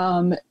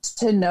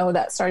to know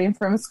that starting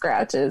from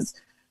scratch is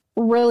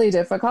really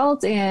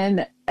difficult.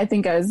 And I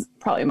think, as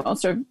probably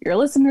most of your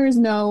listeners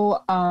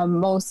know,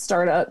 most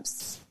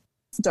startups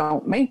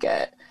don't make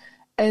it.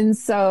 And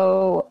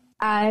so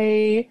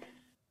I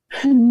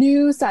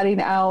knew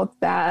setting out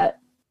that,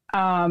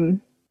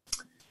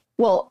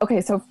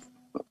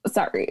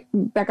 sorry,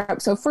 back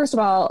up. So first of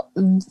all,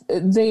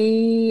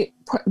 there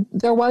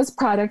was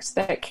product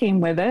that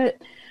came with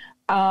it.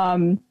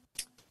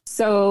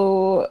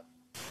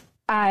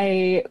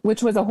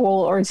 Which was a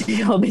whole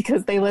ordeal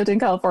because they lived in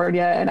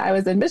California and I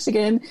was in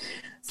Michigan,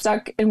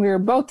 and we were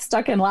both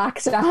stuck in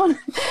lockdown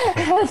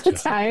at the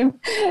time.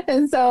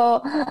 And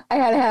so I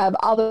had to have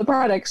all the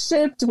products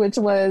shipped, which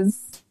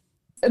was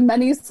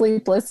many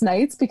sleepless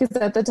nights because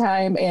at the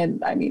time,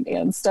 and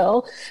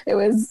still,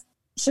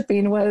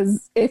 shipping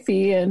was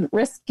iffy and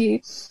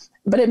risky,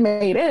 but it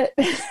made it.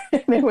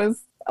 And it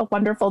was a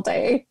wonderful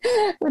day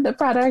when the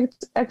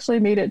product actually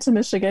made it to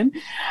Michigan.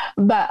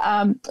 But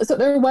so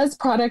there was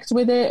product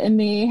with it, and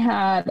they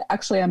had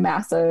actually a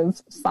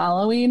massive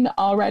following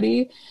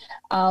already,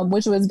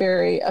 which was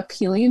very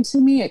appealing to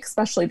me,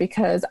 especially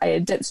because I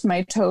had dipped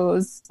my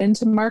toes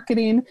into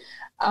marketing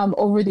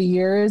over the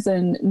years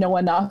and know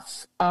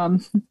enough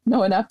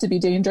to be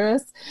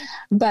dangerous.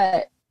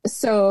 But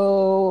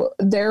so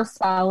their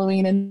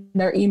following and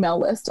their email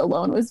list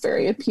alone was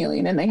very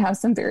appealing, and they have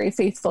some very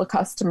faithful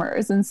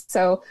customers. And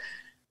so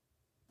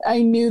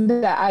I knew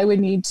that I would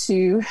need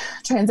to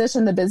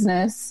transition the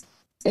business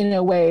in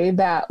a way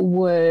that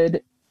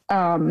would,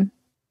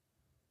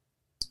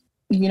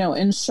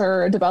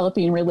 ensure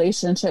developing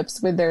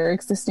relationships with their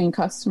existing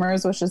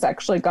customers, which has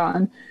actually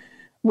gone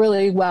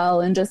really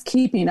well, and just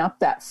keeping up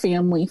that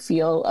family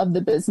feel of the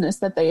business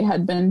that they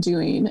had been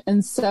doing.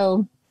 And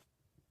so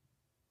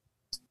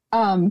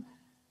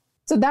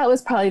that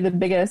was probably the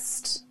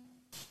biggest,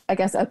 I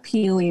guess,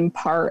 appealing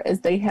part,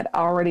 is they had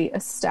already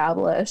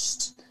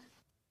established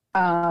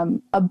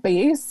a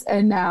base,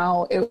 and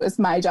now it was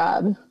my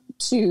job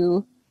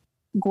to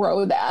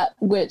grow that,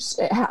 which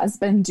it has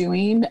been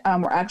doing.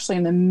 We're actually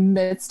in the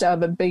midst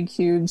of a big,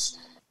 huge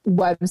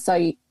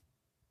website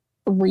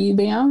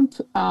revamp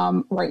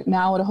right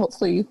now. It'll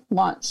hopefully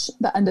launch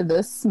the end of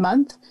this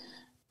month.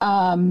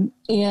 And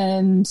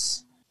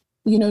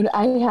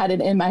I had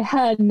it in my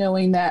head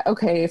knowing that,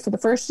 okay, for the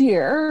first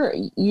year,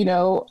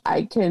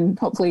 I can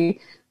hopefully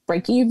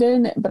break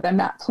even, but I'm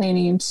not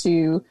planning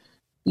to,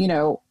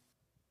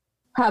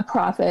 have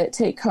profit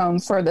take home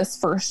for this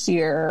first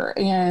year.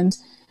 And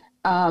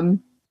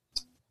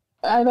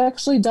I've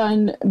actually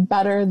done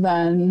better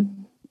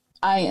than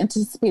I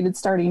anticipated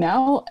starting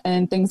out,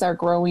 and things are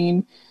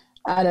growing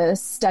at a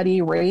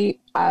steady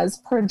rate as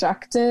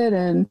projected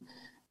and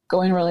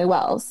going really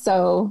well.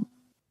 So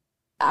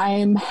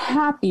I'm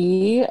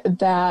happy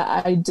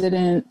that I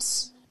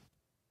didn't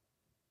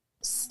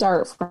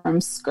start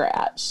from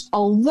scratch.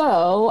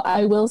 Although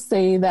I will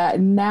say that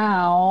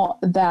now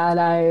that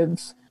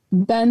I've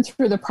been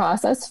through the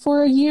process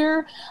for a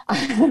year,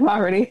 I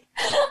already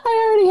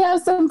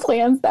have some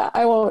plans that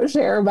I won't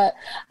share, but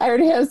I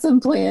already have some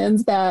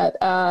plans that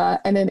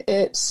and an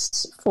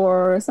itch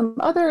for some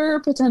other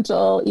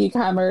potential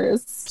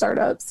e-commerce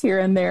startups here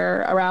and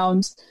there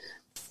around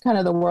kind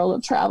of the world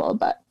of travel.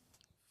 But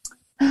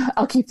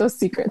I'll keep those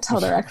secret till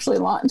they're actually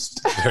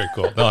launched. Very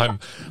cool. No,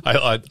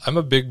 I'm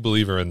a big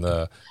believer in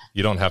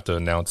you don't have to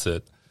announce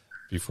it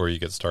before you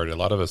get started. A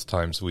lot of us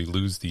times we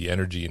lose the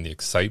energy and the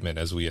excitement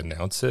as we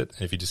announce it.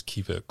 And if you just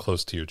keep it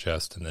close to your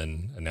chest and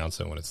then announce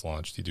it when it's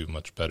launched, you do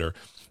much better.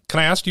 Can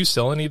I ask, do you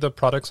sell any of the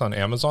products on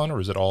Amazon, or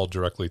is it all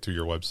directly through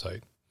your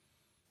website?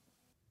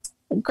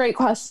 Great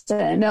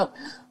question. No,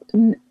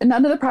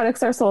 none of the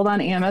products are sold on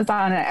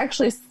Amazon. I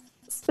actually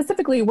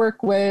specifically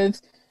work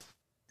with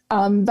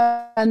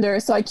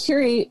vendors. So I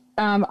curate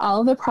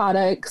all of the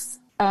products.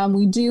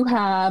 We do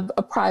have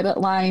a private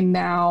line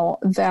now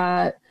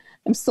that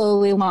I'm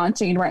slowly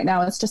launching. Right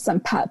now it's just some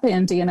pet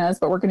bandanas,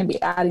 but we're going to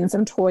be adding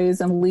some toys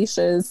and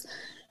leashes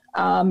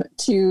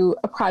to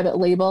a private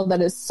label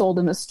that is sold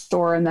in the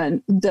store. And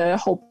then the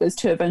hope is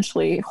to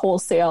eventually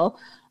wholesale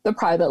the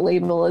private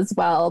label as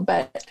well.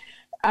 But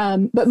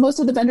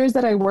most of the vendors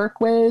that I work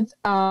with,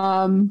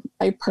 are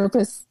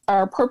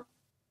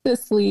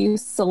purposely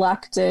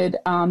selected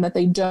that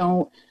they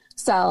don't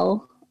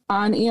sell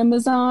on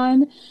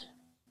Amazon,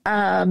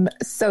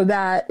 so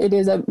that it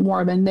is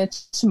more of a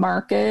niche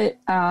market.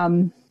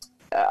 The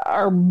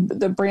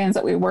brands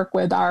that we work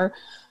with are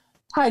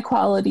high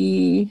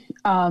quality,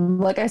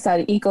 like I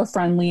said,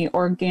 eco-friendly,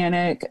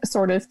 organic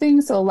sort of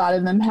thing. So a lot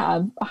of them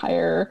have a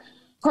higher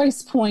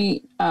price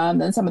point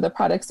than some of the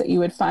products that you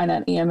would find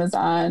on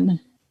Amazon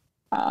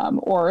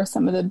or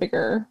some of the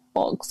bigger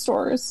bulk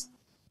stores.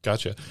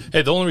 Gotcha.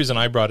 Hey, the only reason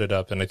I brought it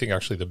up, and I think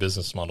actually the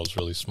business model is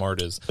really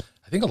smart, is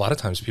I think a lot of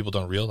times people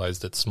don't realize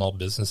that small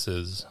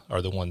businesses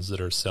are the ones that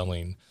are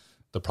selling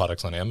the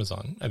products on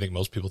Amazon. I think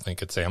most people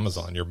think it's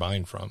Amazon you're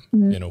buying from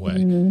in a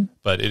way,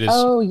 but it is.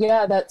 Oh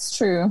yeah, that's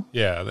true.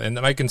 Yeah. And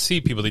I can see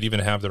people that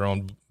even have their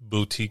own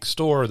boutique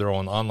store, their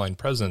own online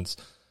presence.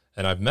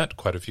 And I've met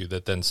quite a few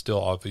that then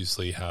still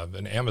obviously have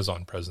an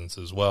Amazon presence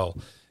as well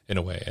in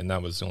a way. And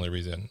that was the only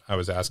reason I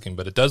was asking,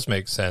 but it does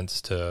make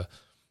sense to,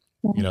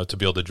 to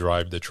be able to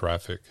drive the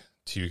traffic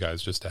to you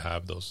guys just to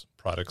have those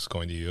products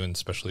going to you, and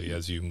especially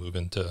as you move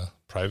into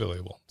private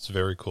label. It's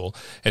very cool.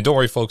 And don't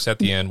worry, folks, at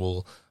the end,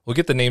 we'll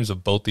get the names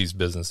of both these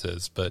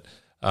businesses, but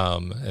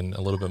and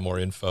a little bit more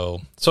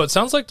info. So it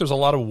sounds like there's a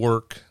lot of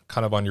work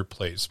kind of on your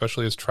plate,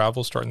 especially as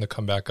travel's starting to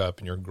come back up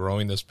and you're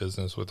growing this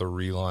business with a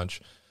relaunch.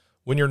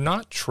 When you're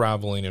not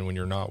traveling and when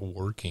you're not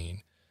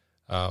working,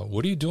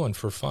 what are you doing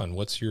for fun?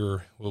 What's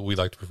what we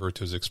like to refer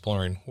to as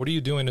exploring? What are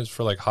you doing as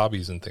for like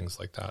hobbies and things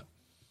like that?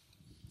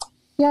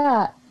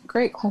 Yeah,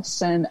 great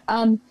question.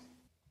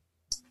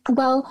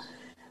 Well,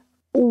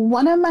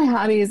 one of my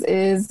hobbies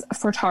is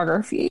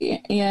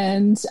photography,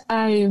 and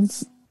I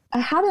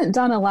haven't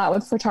done a lot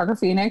with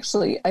photography. And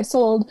actually, I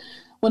sold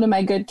one of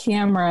my good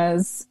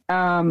cameras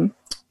when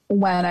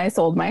I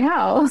sold my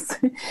house,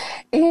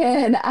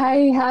 and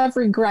I have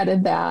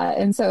regretted that.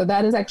 And so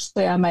that is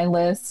actually on my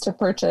list to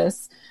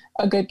purchase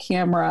a good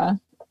camera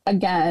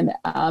again.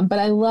 But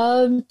I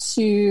love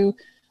to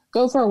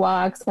go for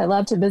walks. I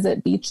love to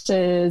visit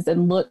beaches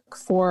and look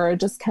for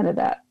just kind of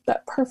that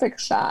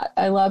perfect shot.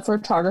 I love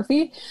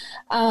photography.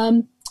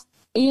 And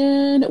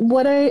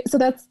so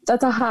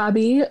that's a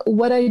hobby.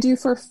 What I do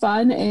for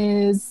fun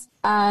is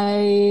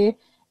I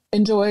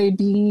enjoy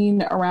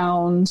being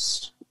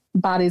around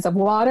bodies of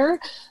water.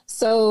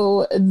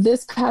 So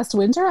this past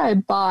winter, I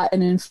bought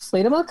an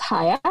inflatable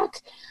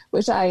kayak,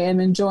 which I am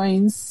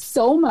enjoying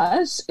so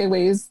much. It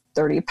weighs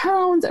 30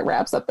 pounds. It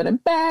wraps up in a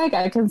bag.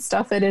 I can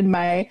stuff it in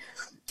my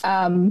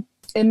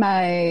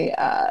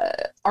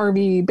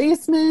RV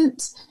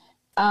basement.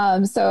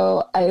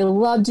 So I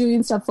love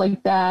doing stuff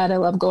like that. I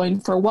love going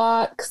for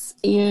walks,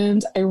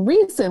 and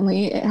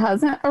it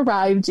hasn't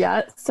arrived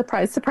yet.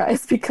 Surprise,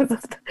 surprise, because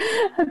of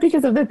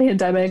the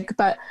pandemic.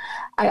 But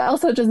I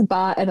also just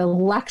bought an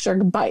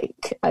electric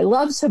bike. I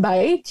love to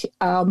bike,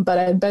 but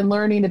I've been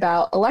learning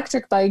about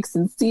electric bikes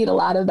and seeing a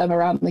lot of them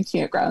around the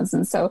campgrounds.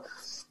 And so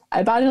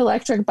I bought an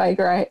electric bike,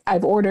 or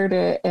I've ordered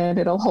it, and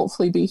it'll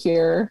hopefully be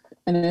here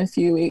in a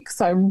few weeks.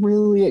 So I'm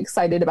really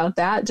excited about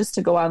that, just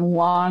to go on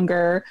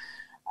longer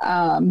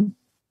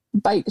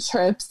bike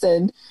trips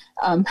and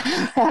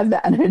have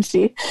the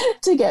energy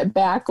to get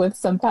back with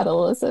some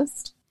pedal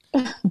assist.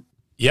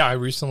 Yeah, I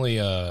recently,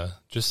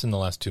 just in the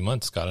last 2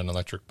 months, got an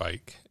electric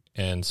bike.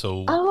 And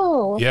so,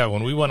 yeah,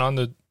 when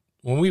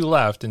we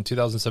left in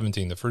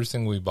 2017, the first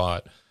thing we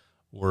bought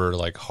were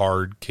like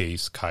hard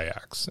case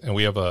kayaks. And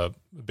we have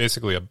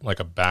basically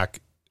a back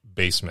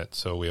basement.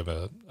 So we have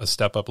a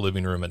step up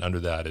living room, and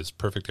under that is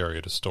perfect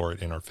area to store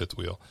it in our fifth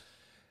wheel.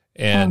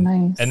 And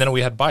nice. And then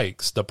we had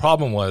bikes. The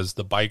problem was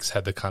the bikes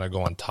had to kind of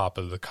go on top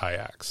of the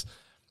kayaks.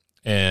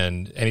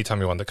 And anytime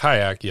you wanted the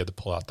kayak, you had to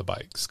pull out the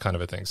bikes, kind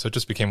of a thing. So it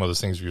just became one of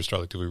those things where you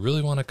start like, do we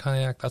really want a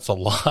kayak? That's a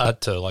lot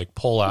to like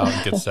pull out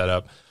and get set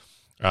up.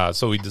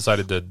 So we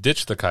decided to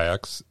ditch the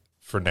kayaks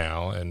for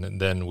now.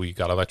 And then we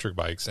got electric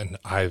bikes, and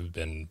I've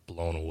been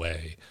blown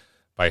away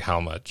by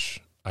how much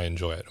I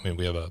enjoy it. I mean,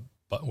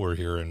 we're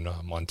here in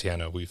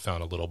Montana. We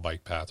found a little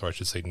bike path, or I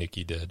should say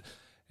Nikki did.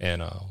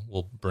 And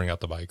we'll bring out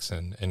the bikes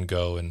and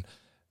go. And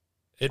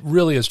it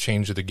really has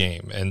changed the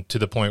game. And to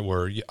the point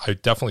where I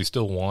definitely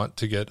still want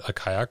to get a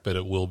kayak, but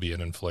it will be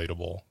an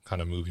inflatable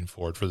kind of moving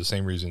forward for the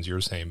same reasons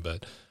you're saying.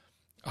 But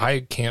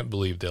I can't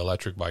believe the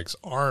electric bikes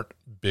aren't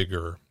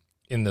bigger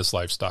in this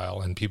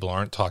lifestyle, and people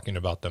aren't talking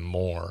about them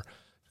more,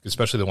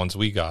 especially the ones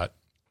we got.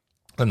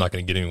 I'm not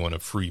going to get anyone a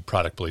free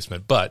product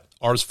placement, but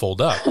ours fold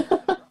up.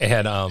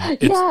 And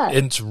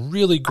it's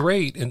really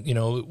great. And,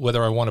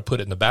 whether I want to put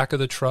it in the back of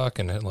the truck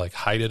and like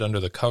hide it under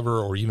the cover,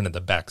 or even in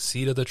the back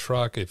seat of the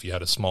truck, if you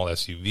had a small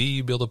SUV,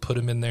 you'd be able to put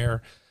them in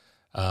there.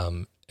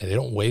 And they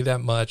don't weigh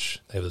that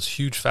much. They have those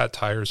huge fat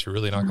tires. You're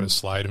really not going to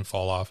slide and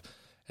fall off.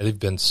 And they've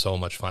been so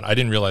much fun. I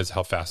didn't realize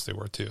how fast they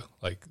were too.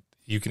 Like,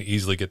 you can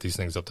easily get these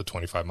things up to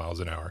 25 miles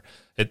an hour.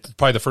 It's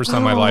probably the first time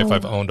in my life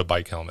I've owned a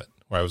bike helmet,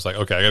 where I was like,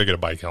 okay, I got to get a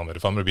bike helmet.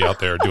 If I'm going to be out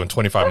there doing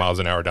 25 miles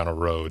an hour down a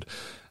road,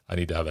 I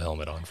need to have a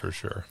helmet on for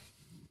sure.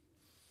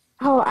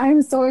 Oh,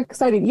 I'm so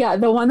excited. Yeah,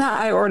 the one that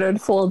I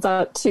ordered folds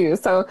up too.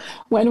 So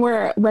when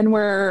we're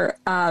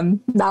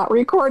not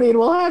recording,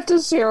 we'll have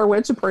to share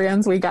which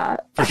brands we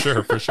got.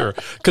 For sure.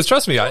 Because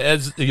trust me,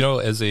 as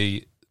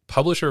a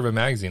publisher of a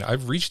magazine,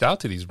 I've reached out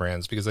to these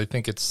brands because I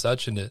think it's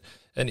such an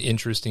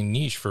interesting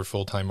niche for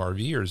full-time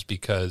RVers,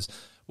 because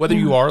whether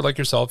you are like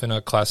yourself in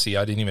a Class C,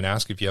 I didn't even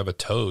ask if you have a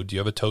towed. Do you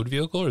have a towed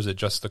vehicle, or is it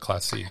just the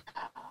Class C?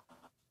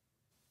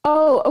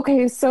 Oh,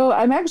 okay. So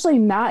I'm actually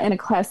not in a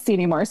Class C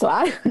anymore. So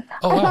Oh,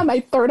 I'm on wow. my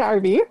third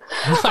RV.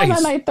 I'm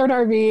on Nice. my third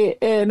RV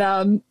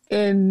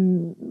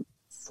in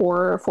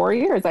four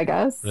years, I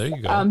guess. There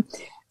you go.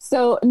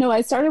 So no,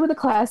 I started with a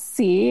Class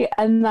C,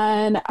 and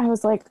then I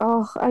was like,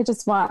 oh, I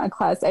just want a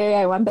Class A.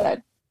 I want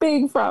that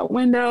big front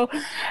window,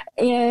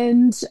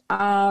 and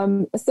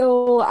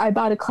so I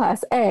bought a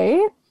Class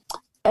A,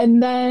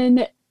 and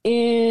then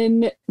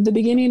in the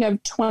beginning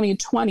of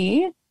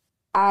 2020.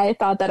 I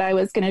thought that I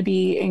was going to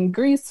be in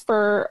Greece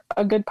for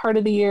a good part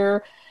of the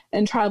year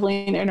and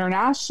traveling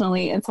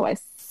internationally. And so I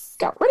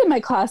got rid of my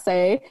Class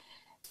A.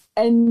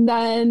 And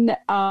then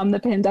the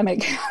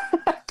pandemic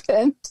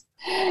happened.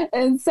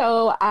 And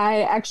so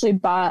I actually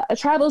bought a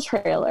travel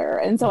trailer.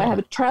 And so I have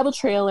Oh, a travel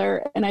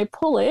trailer and I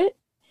pull it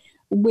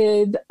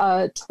with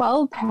a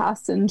 12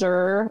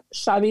 passenger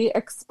Chevy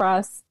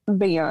Express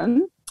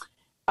van,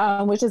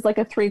 which is like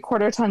a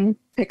 3/4 ton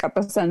pickup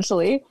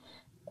essentially,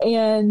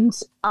 and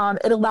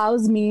it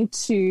allows me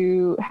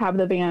to have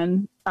the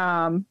van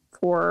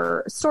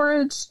for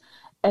storage,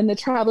 and the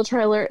travel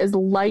trailer is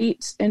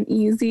light and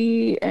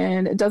easy,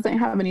 and it doesn't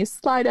have any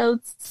slide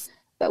outs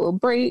that will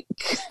break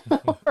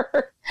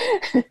or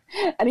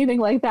anything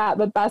like that.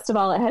 But best of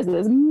all, it has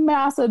this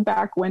massive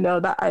back window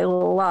that I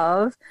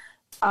love.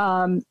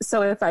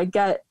 So if I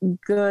get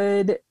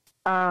good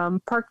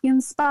parking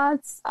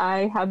spots,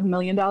 I have $1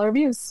 million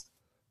views.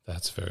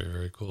 that's very,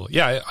 very cool.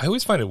 Yeah, I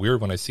always find it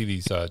weird when I see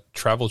these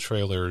travel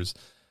trailers,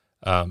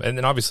 and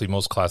then obviously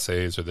most Class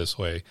A's are this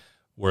way,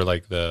 where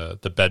like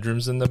the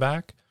bedroom's in the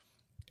back,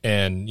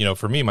 and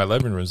for me, my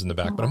living room's in the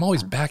back, but I'm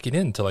always backing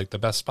into like the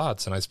best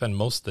spots, and I spend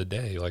most of the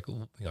day like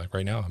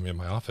right now I'm in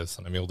my office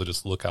and I'm able to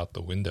just look out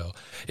the window.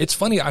 It's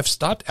funny, I've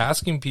stopped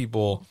asking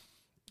people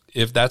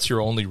if that's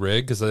your only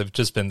rig, because I've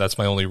just been, that's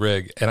my only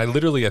rig, and I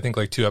think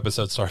like 2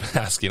 episodes started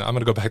asking. I'm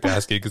gonna go back to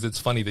asking because it's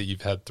funny that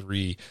you've had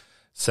 3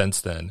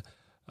 since then.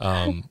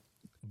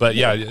 But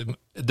yeah,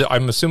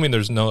 I'm assuming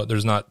there's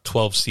not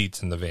 12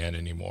 seats in the van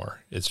anymore.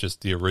 It's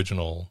just the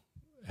original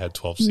had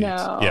 12 seats.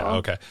 No. Yeah.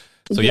 Okay.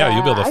 So yeah,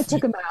 I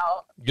took them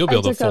out. you'll be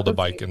able to took fold out a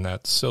bike in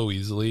that so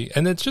easily.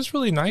 And it's just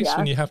really nice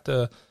when you have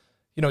to,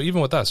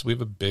 even with us, we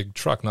have a big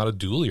truck, not a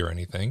dually or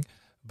anything,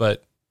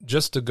 but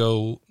just to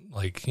go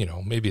like,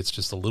 maybe it's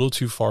just a little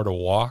too far to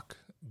walk,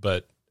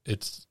 but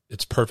it's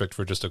perfect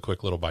for just a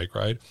quick little bike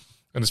ride.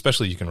 And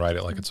especially you can ride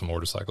it like it's a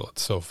motorcycle.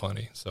 It's so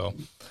funny. So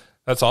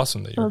that's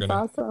awesome that you're going to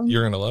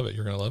love it.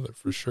 You're going to love it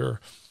for sure.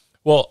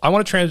 Well, I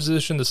want to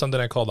transition to something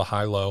I call the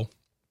high-low.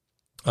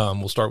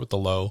 We'll start with the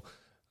low.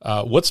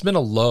 What's been a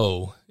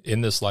low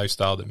in this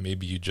lifestyle that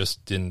maybe you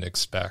just didn't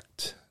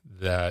expect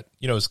that,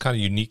 is kind of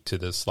unique to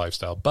this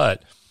lifestyle,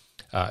 but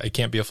it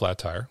can't be a flat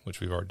tire, which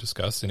we've already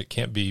discussed, and it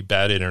can't be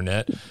bad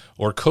internet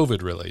or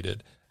COVID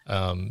related.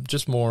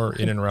 Just more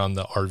in and around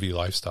the RV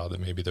lifestyle that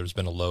maybe there's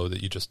been a low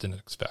that you just didn't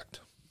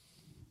expect.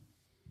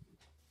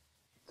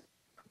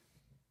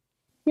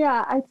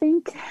 Yeah, I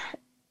think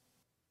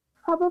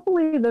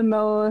probably the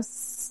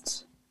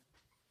most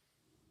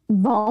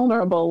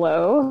vulnerable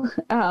low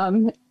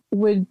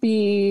would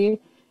be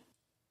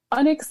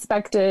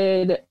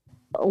unexpected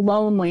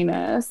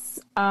loneliness.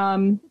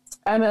 I'm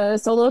a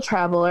solo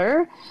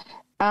traveler,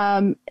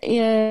 and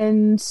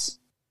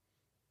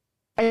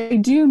I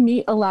do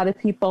meet a lot of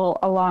people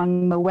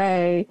along the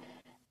way,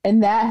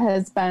 and that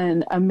has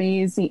been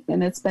amazing.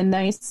 And it's been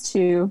nice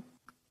to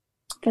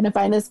kind of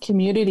find this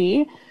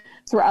community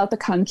throughout the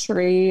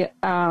country.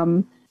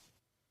 But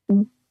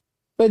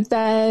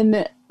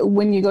then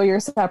when you go your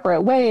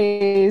separate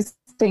ways,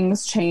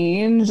 things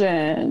change,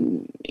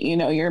 and,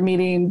 you're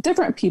meeting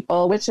different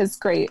people, which is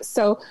great.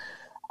 So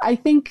I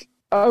think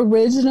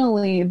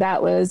originally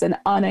that was an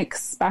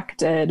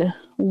unexpected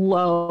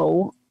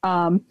low,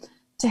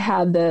 to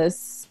have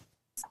this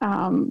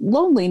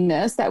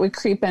loneliness that would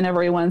creep in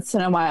every once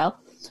in a while.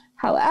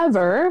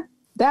 However,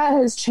 that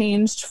has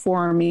changed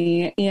for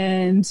me,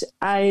 and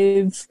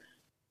I've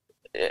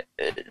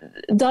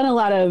done a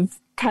lot of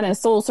kind of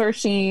soul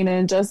searching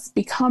and just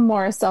become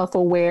more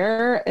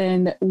self-aware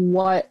in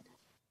what,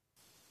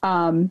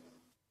 I don't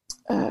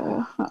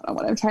know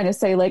what I'm trying to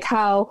say, like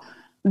how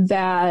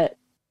that,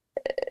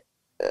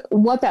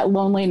 what that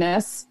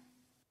loneliness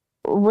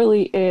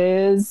really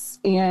is,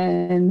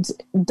 and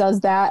does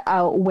that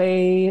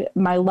outweigh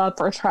my love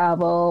for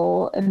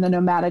travel and the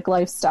nomadic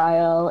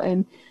lifestyle,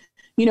 and,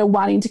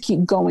 wanting to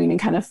keep going and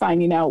kind of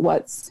finding out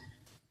what's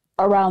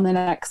around the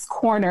next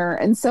corner.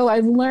 And so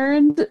I've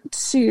learned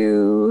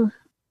to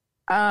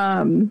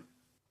add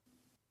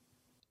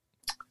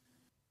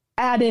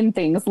in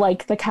things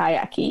like the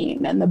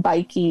kayaking and the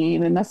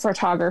biking and the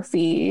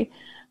photography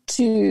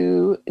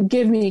to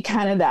give me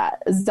kind of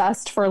that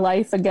zest for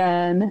life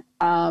again,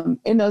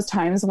 in those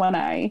times when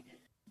I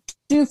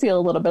do feel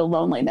a little bit of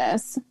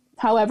loneliness.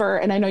 However,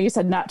 and I know you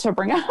said not to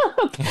bring up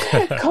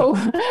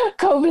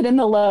COVID in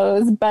the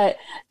lows, but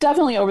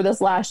definitely over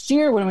this last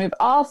year when we've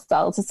all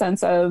felt a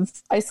sense of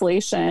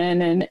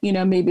isolation and,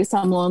 maybe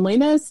some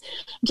loneliness,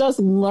 just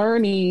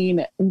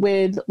learning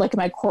with like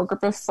my core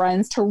group of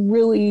friends to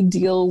really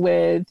deal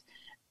with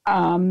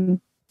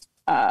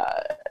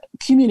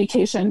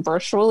communication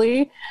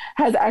virtually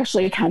has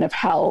actually kind of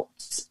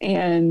helped,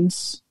 and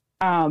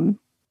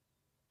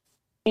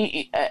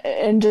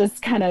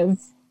just kind of,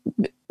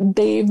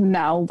 they've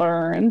now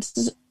learned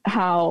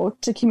how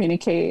to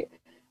communicate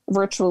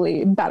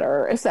virtually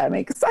better, if that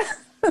makes sense.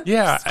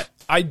 Yeah,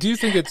 I do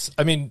think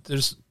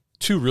there's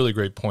two really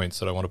great points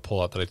that I want to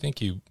pull out that I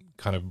think you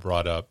kind of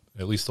brought up,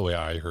 at least the way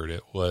I heard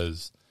it,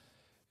 was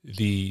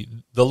the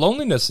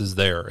loneliness is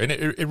there. And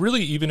it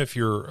really, even if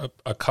you're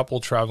a couple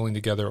traveling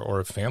together or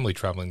a family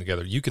traveling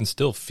together, you can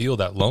still feel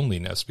that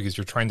loneliness because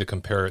you're trying to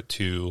compare it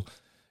to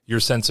your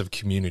sense of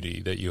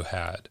community that you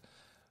had.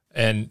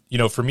 And,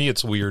 for me,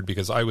 it's weird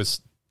because I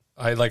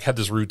had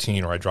this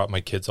routine where I dropped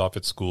my kids off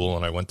at school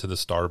and I went to the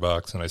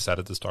Starbucks and I sat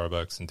at the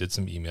Starbucks and did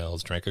some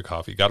emails, drank a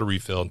coffee, got a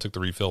refill and took the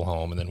refill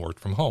home and then worked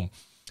from home.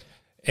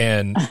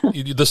 And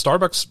the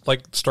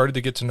Starbucks started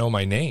to get to know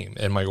my name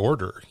and my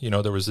order.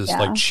 There was this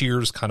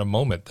Cheers kind of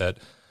moment that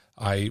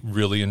I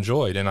really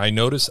enjoyed. And I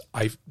notice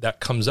that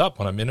comes up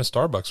when I'm in a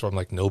Starbucks where I'm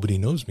like, nobody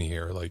knows me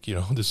here.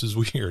 This is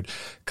weird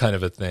kind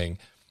of a thing.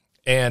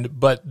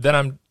 But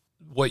then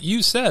what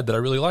you said that I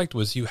really liked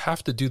was you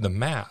have to do the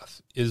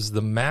math. Is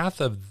the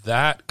math of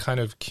that kind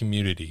of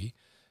community,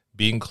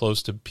 being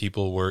close to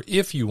people where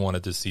if you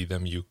wanted to see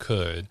them, you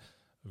could,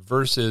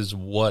 versus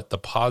what the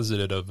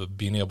positive of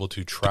being able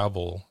to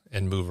travel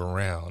and move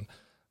around.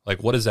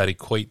 Like, what does that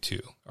equate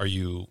to? Are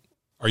you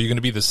going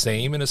to be the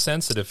same in a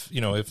sense that if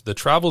the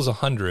travel is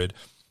 100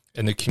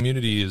 and the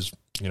community is,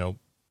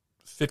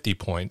 50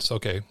 points,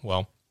 okay,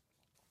 well,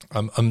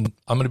 I'm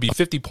going to be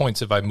 50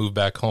 points if I move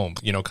back home,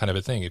 kind of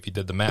a thing, if you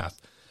did the math.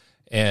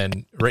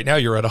 And right now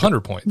you're at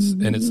 100 points,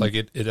 and it's like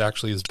it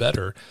actually is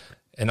better.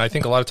 And I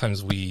think a lot of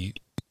times we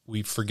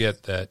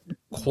forget that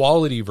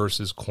quality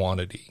versus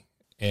quantity.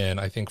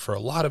 And I think for a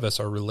lot of us,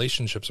 our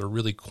relationships are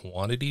really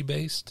quantity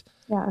based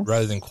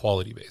rather than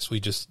quality based.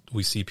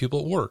 We see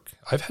people at work.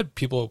 I've had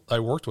people I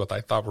worked with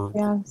I thought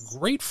were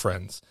great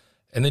friends,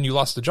 and then you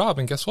lost the job,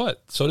 and guess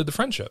what? So did the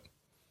friendship.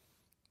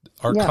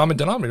 Our common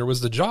denominator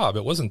was the job.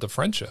 It wasn't the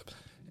friendship,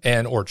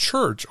 or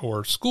church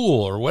or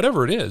school or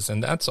whatever it is.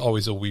 And that's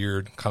always a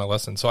weird kind of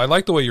lesson. So I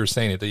like the way you're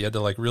saying it, that you had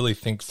to really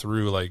think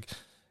through,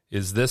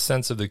 is this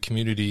sense of the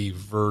community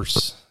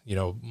versus,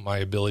 my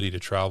ability to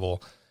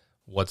travel,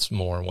 what's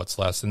more and what's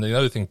less. And the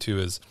other thing too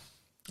is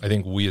I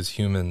think we as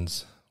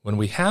humans, when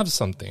we have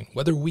something,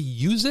 whether we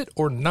use it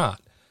or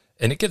not,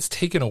 and it gets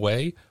taken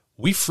away,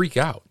 we freak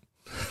out.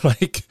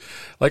 like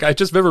I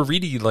just remember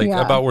reading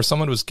about where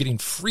someone was getting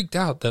freaked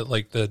out that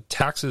the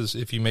taxes,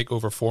 if you make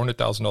over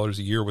 $400,000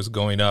 a year, was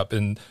going up.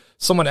 And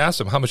someone asked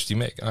him, how much do you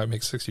make? I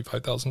make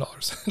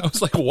 $65,000. And I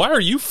was like, why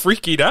are you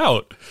freaking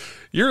out?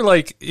 You're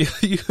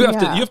you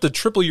have to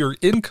triple your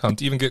income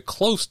to even get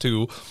close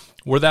to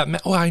where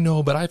that, I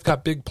know, but I've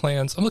got big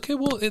plans. I'm okay.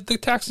 Well, the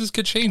taxes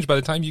could change by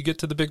the time you get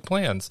to the big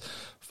plans.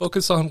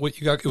 Focus on what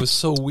you got. It was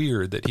so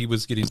weird that he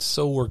was getting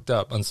so worked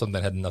up on something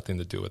that had nothing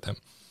to do with him.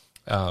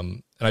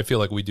 And I feel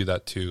like we do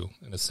that too,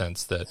 in a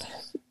sense that,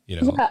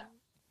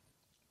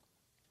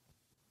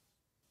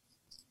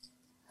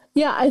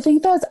 Yeah, I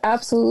think that's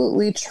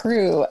absolutely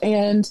true.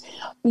 And,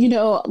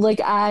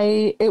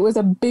 it was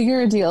a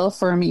bigger deal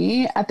for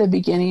me at the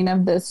beginning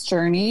of this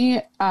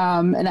journey.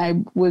 And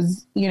I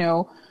was,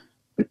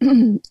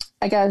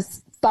 I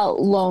guess,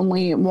 felt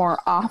lonely more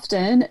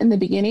often in the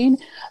beginning,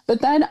 but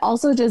then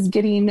also just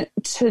getting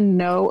to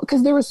know,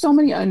 because there were so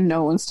many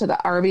unknowns to the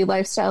RV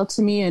lifestyle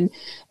to me, and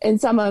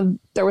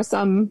there were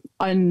some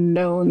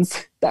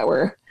unknowns that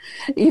were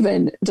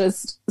even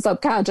just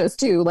subconscious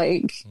too,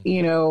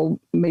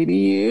 maybe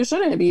you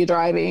shouldn't be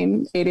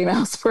driving 80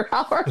 miles per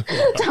hour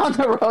down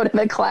the road in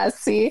a Class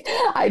C.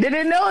 I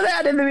didn't know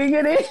that in the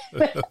beginning.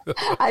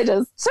 I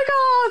just took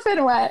off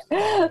and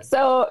went.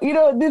 So,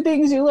 the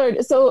things you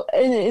learn. So,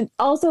 and it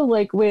also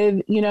with,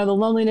 the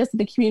loneliness of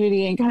the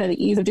community and kind of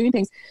the ease of doing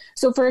things.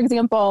 So, for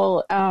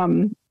example,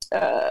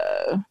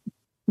 the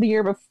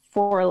year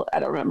before, I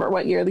don't remember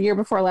what year, the year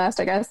before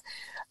last, I guess,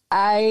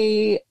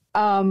 I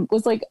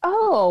was like,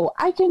 oh,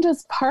 I can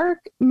just park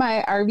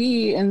my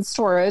RV in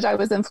storage. I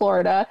was in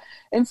Florida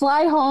and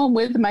fly home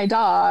with my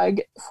dog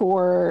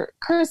for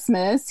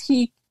Christmas.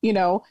 He,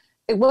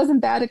 it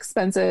wasn't that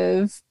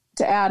expensive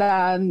to add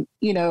on,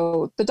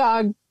 the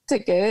dog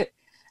ticket.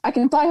 I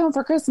can fly home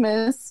for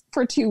Christmas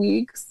for 2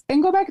 weeks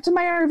and go back to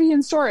my RV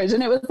in storage.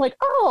 And it was like,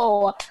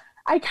 oh,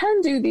 I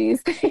can do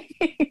these things.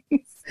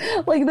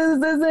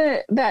 This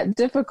isn't that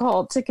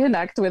difficult to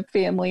connect with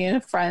family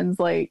and friends,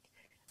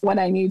 when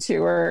I need to,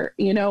 or,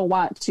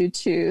 want to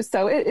too.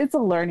 So it's a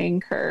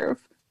learning curve.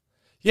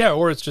 Yeah.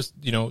 Or it's just,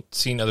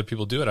 seeing other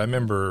people do it. I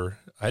remember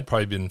I'd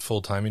probably been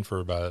full timing for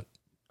about,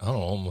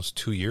 almost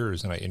 2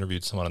 years. And I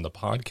interviewed someone on the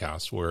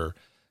podcast where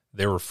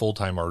they were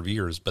full-time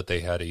RVers, but they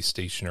had a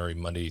stationary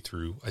Monday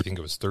through, I think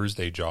it was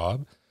Thursday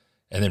job.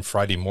 And then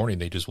Friday morning,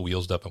 they just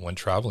wheels up and went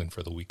traveling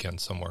for the weekend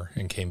somewhere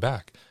and came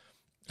back.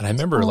 And I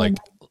remember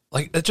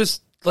that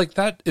just,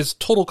 that is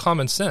total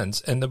common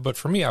sense. But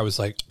for me, I was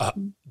like,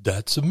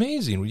 that's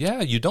amazing.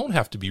 Yeah, you don't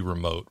have to be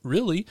remote,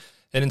 really.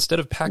 And instead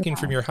of packing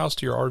from your house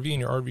to your RV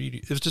and your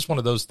RV, it's just one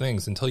of those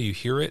things until you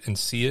hear it and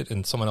see it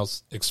and someone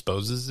else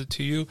exposes it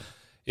to you.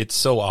 It's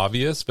so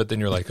obvious, but then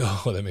you're like,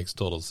 oh, that makes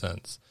total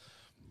sense.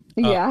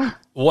 Yeah.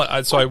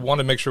 So I want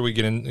to make sure we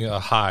get in a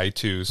high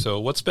too. So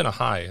what's been a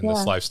high in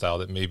this lifestyle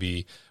that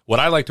maybe what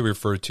I like to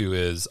refer to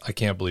is, I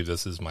can't believe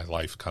this is my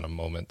life kind of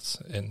moments.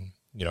 And,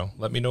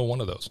 let me know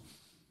one of those.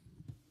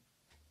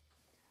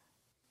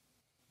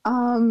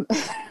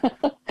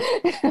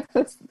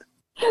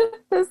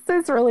 This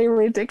is really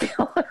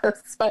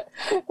ridiculous, but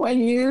when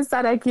you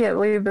said, I can't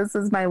believe this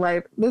is my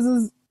life,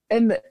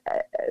 and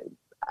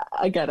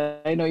again,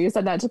 I know you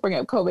said not to bring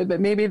up COVID, but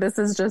maybe this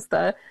is just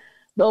the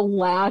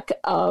lack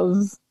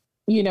of,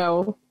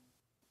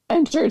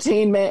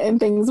 entertainment and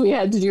things we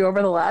had to do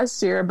over the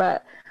last year.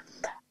 But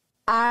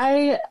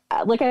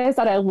like I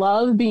said, I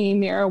love being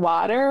near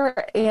water,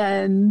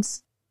 and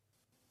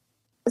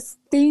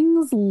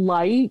things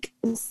like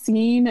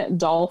seeing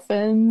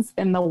dolphins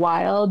in the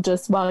wild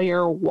just while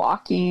you're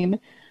walking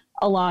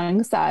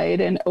alongside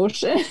an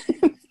ocean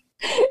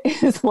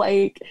is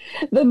like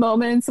the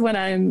moments when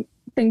I'm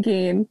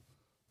thinking,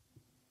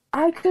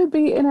 I could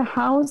be in a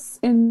house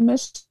in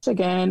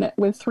Michigan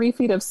with 3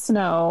 feet of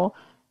snow,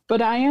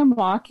 but I am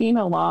walking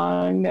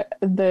along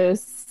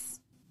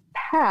this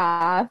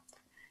path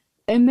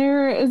and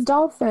there is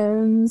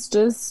dolphins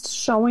just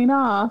showing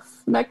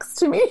off next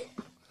to me.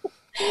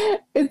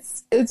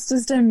 It's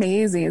just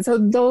amazing. So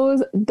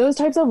those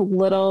types of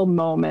little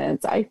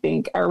moments, I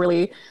think, are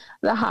really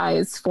the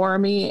highs for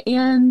me.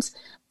 And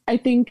I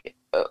think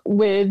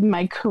with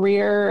my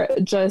career,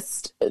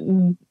 just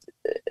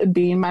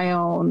being my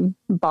own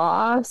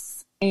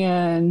boss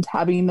and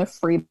having the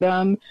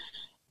freedom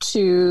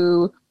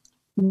to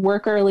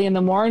work early in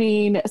the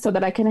morning so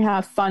that I can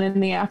have fun in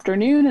the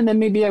afternoon. And then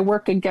maybe I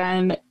work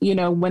again,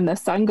 when the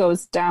sun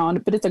goes down.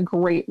 But it's a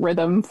great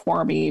rhythm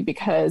for me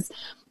because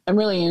I'm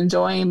really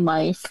enjoying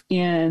life,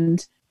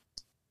 and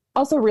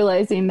also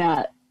realizing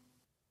that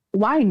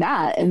why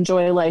not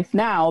enjoy life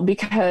now?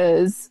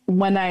 Because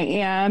when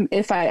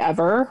if I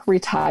ever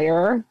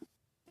retire,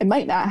 I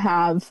might not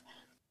have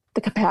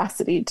the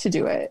capacity to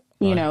do it,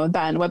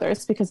 then, whether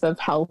it's because of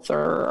health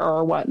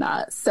or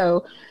whatnot.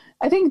 So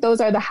I think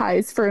those are the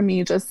highs for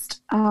me,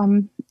 just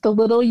the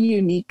little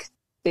unique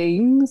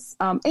things.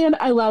 And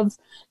I love,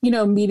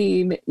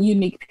 meeting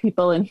unique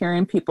people and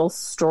hearing people's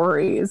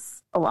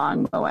stories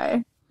along the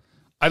way.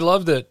 I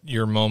love that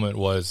your moment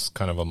was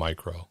kind of a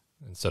micro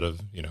instead of,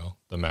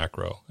 the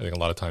macro. I think a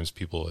lot of times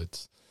we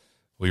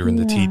were in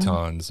the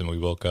Tetons and we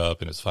woke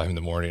up and it's 5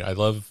 a.m. I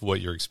love what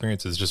your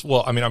experience is. Just,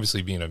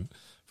 obviously being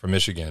from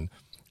Michigan,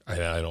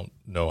 I don't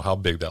know how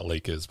big that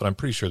lake is, but I'm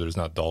pretty sure there's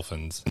not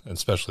dolphins,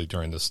 especially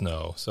during the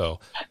snow.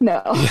 So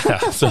no,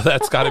 so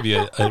that's got to be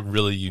a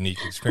really unique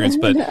experience.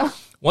 But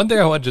one thing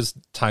I want to just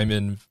chime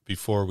in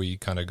before we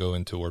kind of go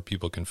into where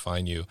people can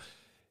find you,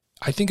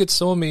 I think it's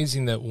so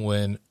amazing that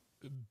when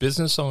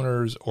business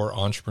owners or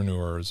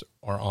entrepreneurs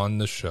are on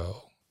the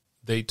show,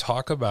 they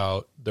talk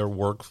about their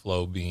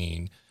workflow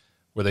being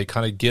where they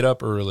kind of get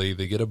up early,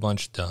 they get a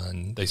bunch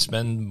done, they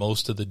spend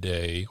most of the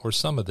day or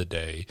some of the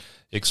day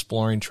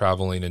exploring,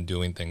 traveling, and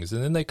doing things,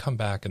 and then they come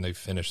back and they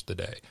finish the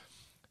day.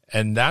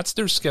 And that's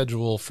their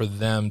schedule for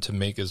them to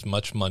make as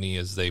much money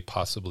as they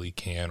possibly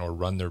can or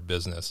run their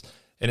business.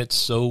 And it's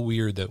so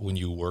weird that when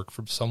you work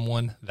for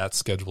someone, that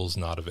schedule is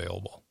not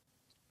available.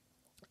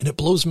 And it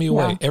blows me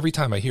away every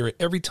time I hear it,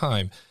 every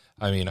time.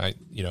 I mean,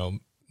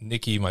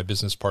 Nikki, my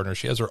business partner,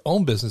 she has her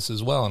own business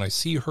as well. And I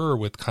see her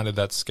with kind of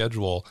that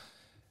schedule.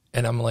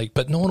 And I'm like,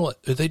 but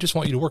they just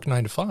want you to work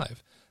 9 to 5. And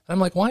I'm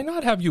like, why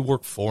not have you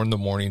work 4 a.m.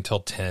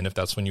 until 10 if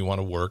that's when you want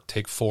to work,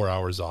 take 4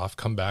 hours off,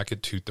 come back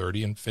at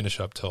 2:30 and finish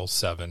up till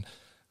 7.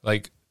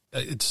 Like,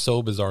 it's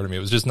so bizarre to me. It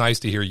was just nice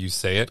to hear you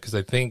say it, because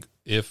I think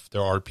if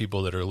there are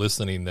people that are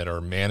listening that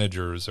are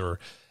managers or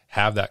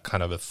have that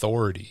kind of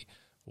authority,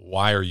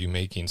 why are you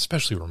making,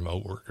 especially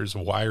remote workers,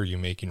 why are you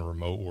making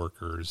remote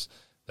workers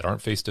that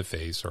aren't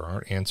face-to-face or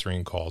aren't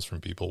answering calls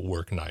from people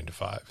work 9 to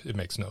 5? It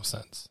makes no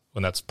sense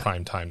when that's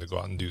prime time to go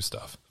out and do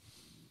stuff.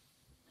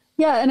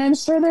 Yeah, and I'm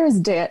sure there's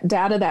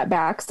data that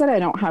backs it. I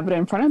don't have it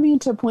in front of me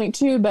to point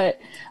to,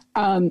 but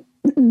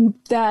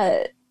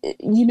that,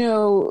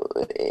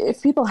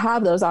 if people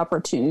have those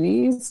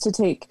opportunities to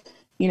take,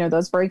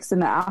 those breaks in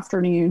the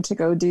afternoon to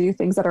go do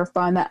things that are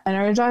fun, that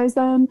energize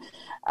them,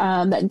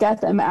 that get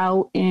them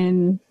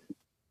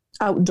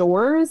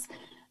outdoors,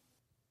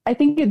 I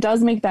think it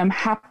does make them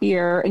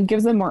happier and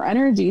gives them more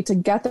energy to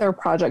get their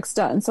projects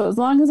done. So as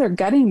long as they're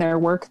getting their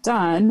work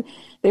done,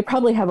 they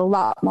probably have a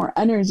lot more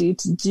energy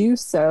to do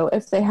so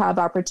if they have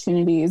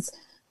opportunities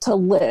to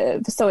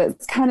live. So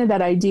it's kind of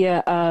that idea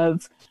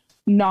of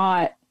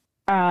not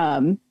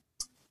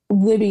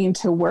living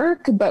to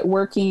work, but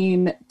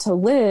working to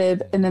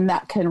live. And then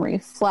that can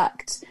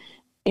reflect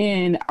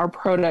in our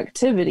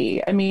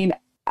productivity. I mean,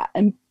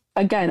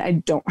 again, I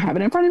don't have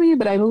it in front of me,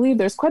 but I believe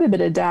there's quite a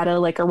bit of data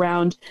like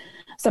around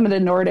some of the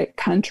Nordic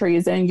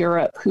countries in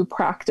Europe who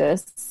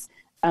practice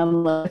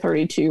a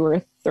 32 or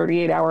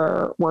 38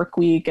 hour work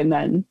week. And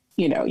then,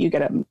 you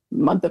get a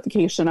month of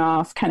vacation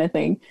off kind of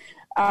thing.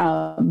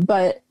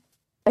 But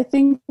I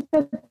think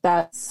that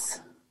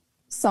that's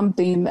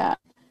something that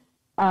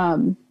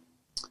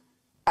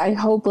I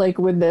hope, like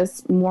with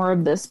this, more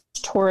of this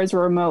towards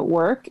remote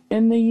work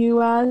in the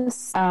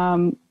US,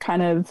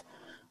 kind of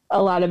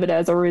a lot of it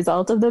as a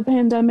result of the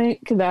pandemic,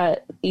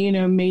 that,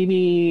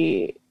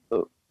 maybe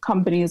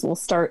companies will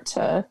start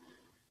to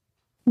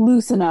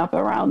loosen up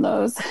around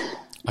those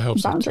I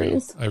hope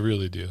boundaries. So too. I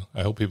really do.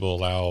 I hope people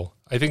allow.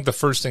 I think the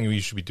first thing you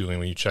should be doing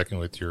when you check in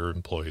with your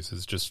employees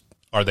is just,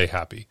 are they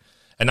happy?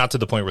 And not to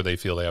the point where they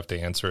feel they have to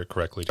answer it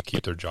correctly to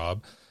keep their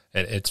job.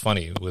 And it's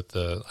funny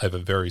I have a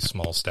very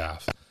small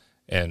staff.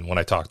 And when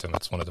I talk to them,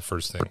 it's one of the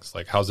first things,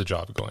 like, how's the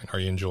job going? Are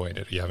you enjoying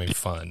it? Are you having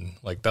fun?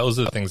 Like, those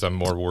are the things I'm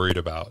more worried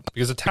about,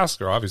 because the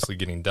tasks are obviously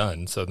getting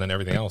done. So then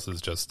everything else is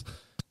just,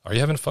 are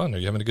you having fun? Are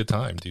you having a good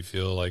time? Do you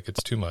feel like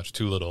it's too much,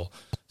 too little,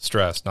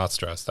 stressed, not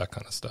stressed, that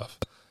kind of stuff.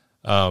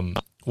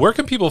 Where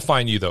can people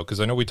find you, though? Because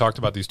I know we talked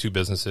about these two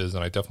businesses,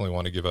 and I definitely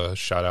want to give a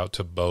shout out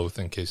to both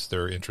in case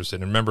they're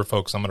interested. And remember,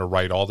 folks, I'm going to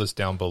write all this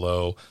down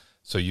below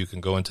so you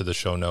can go into the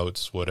show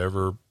notes,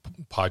 whatever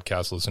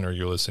podcast listener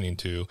you're listening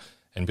to,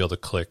 and be able to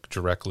click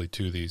directly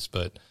to these.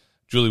 But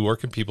Julie, where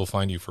can people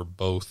find you for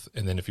both?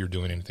 And then if you're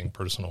doing anything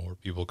personal where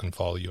people can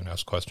follow you and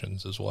ask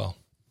questions as well.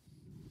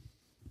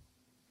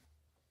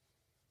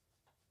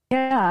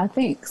 Yeah,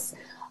 thanks.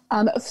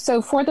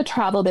 So for the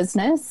travel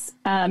business,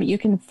 you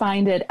can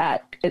find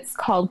it's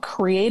called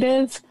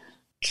Creative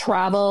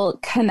Travel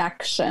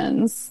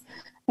Connections.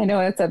 I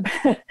know it's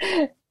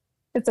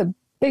a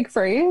big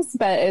phrase,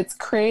 but it's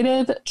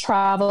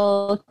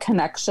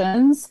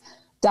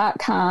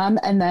creativetravelconnections.com.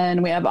 And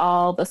then we have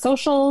all the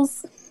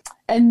socials.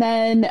 And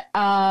then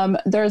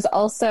there's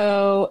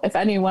also, if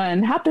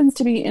anyone happens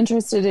to be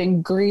interested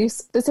in Greece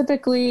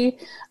specifically,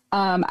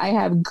 I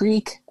have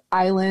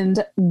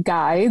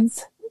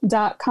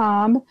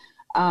GreekIslandGuides.com.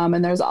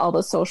 And there's all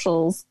the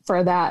socials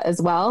for that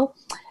as well.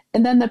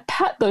 And then the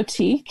pet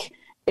boutique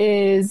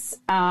is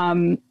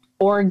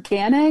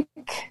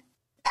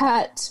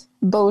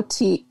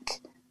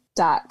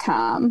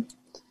organicpetboutique.com.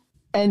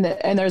 And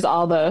there's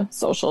all the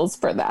socials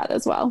for that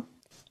as well.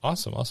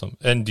 Awesome.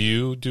 And do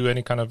you do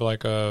any kind of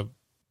like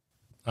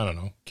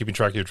keeping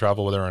track of your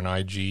travel, whether on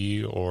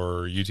IG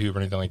or YouTube or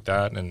anything like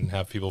that, and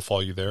have people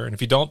follow you there? And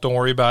if you don't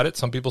worry about it.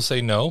 Some people say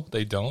no,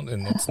 they don't,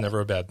 and it's never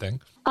a bad thing.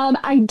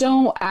 I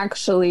don't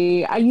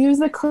actually. I use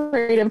the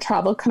Creative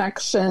Travel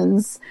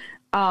Connections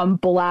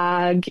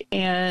blog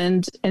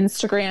and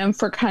Instagram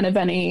for kind of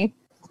any,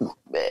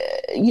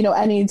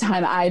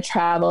 anytime I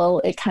travel,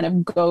 it kind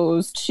of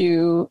goes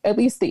to at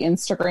least the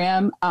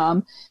Instagram,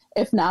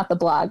 if not the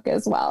blog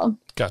as well.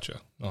 Gotcha.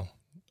 Oh,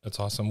 that's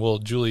awesome. Well,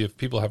 Julie, if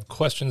people have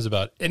questions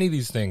about any of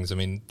these things,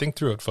 think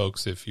through it,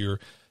 folks. If you're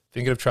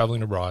thinking of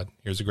traveling abroad,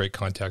 here's a great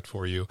contact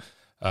for you.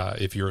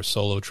 If you're a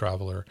solo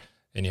traveler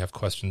and you have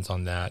questions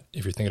on that,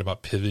 if you're thinking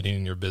about pivoting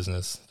in your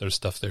business, there's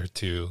stuff there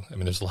too.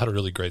 There's a lot of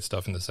really great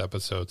stuff in this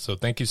episode. So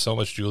thank you so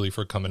much, Julie,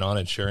 for coming on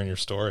and sharing your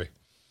story.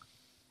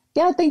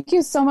 Yeah, thank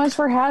you so much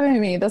for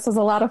having me. This was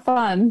a lot of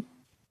fun.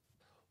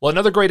 Well,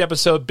 another great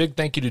episode. Big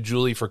thank you to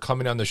Julie for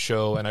coming on the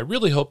show. And I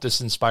really hope this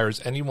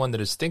inspires anyone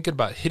that is thinking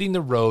about hitting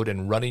the road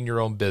and running your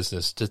own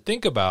business to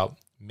think about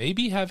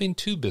maybe having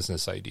two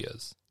business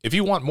ideas. If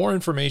you want more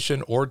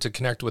information or to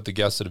connect with the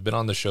guests that have been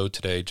on the show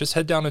today, just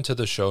head down into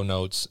the show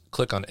notes,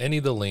 click on any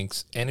of the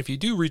links, and if you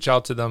do reach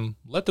out to them,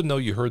 let them know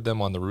you heard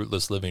them on the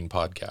Rootless Living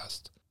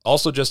podcast.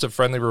 Also, just a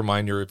friendly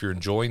reminder, if you're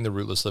enjoying the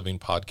Rootless Living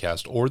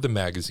podcast or the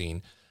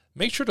magazine,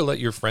 make sure to let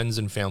your friends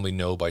and family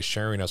know by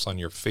sharing us on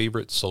your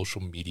favorite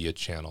social media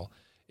channel.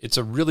 It's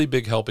a really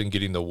big help in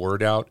getting the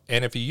word out,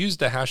 and if you use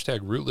the hashtag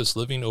Rootless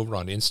Living over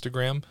on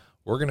Instagram,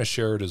 we're going to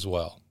share it as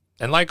well.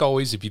 And like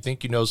always, if you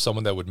think you know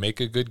someone that would make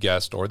a good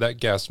guest, or that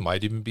guest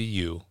might even be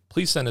you,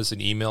 please send us an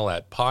email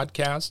at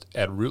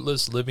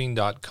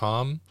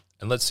podcast@rootlessliving.com,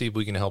 and let's see if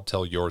we can help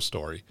tell your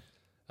story.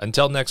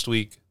 Until next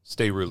week,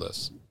 stay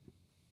rootless.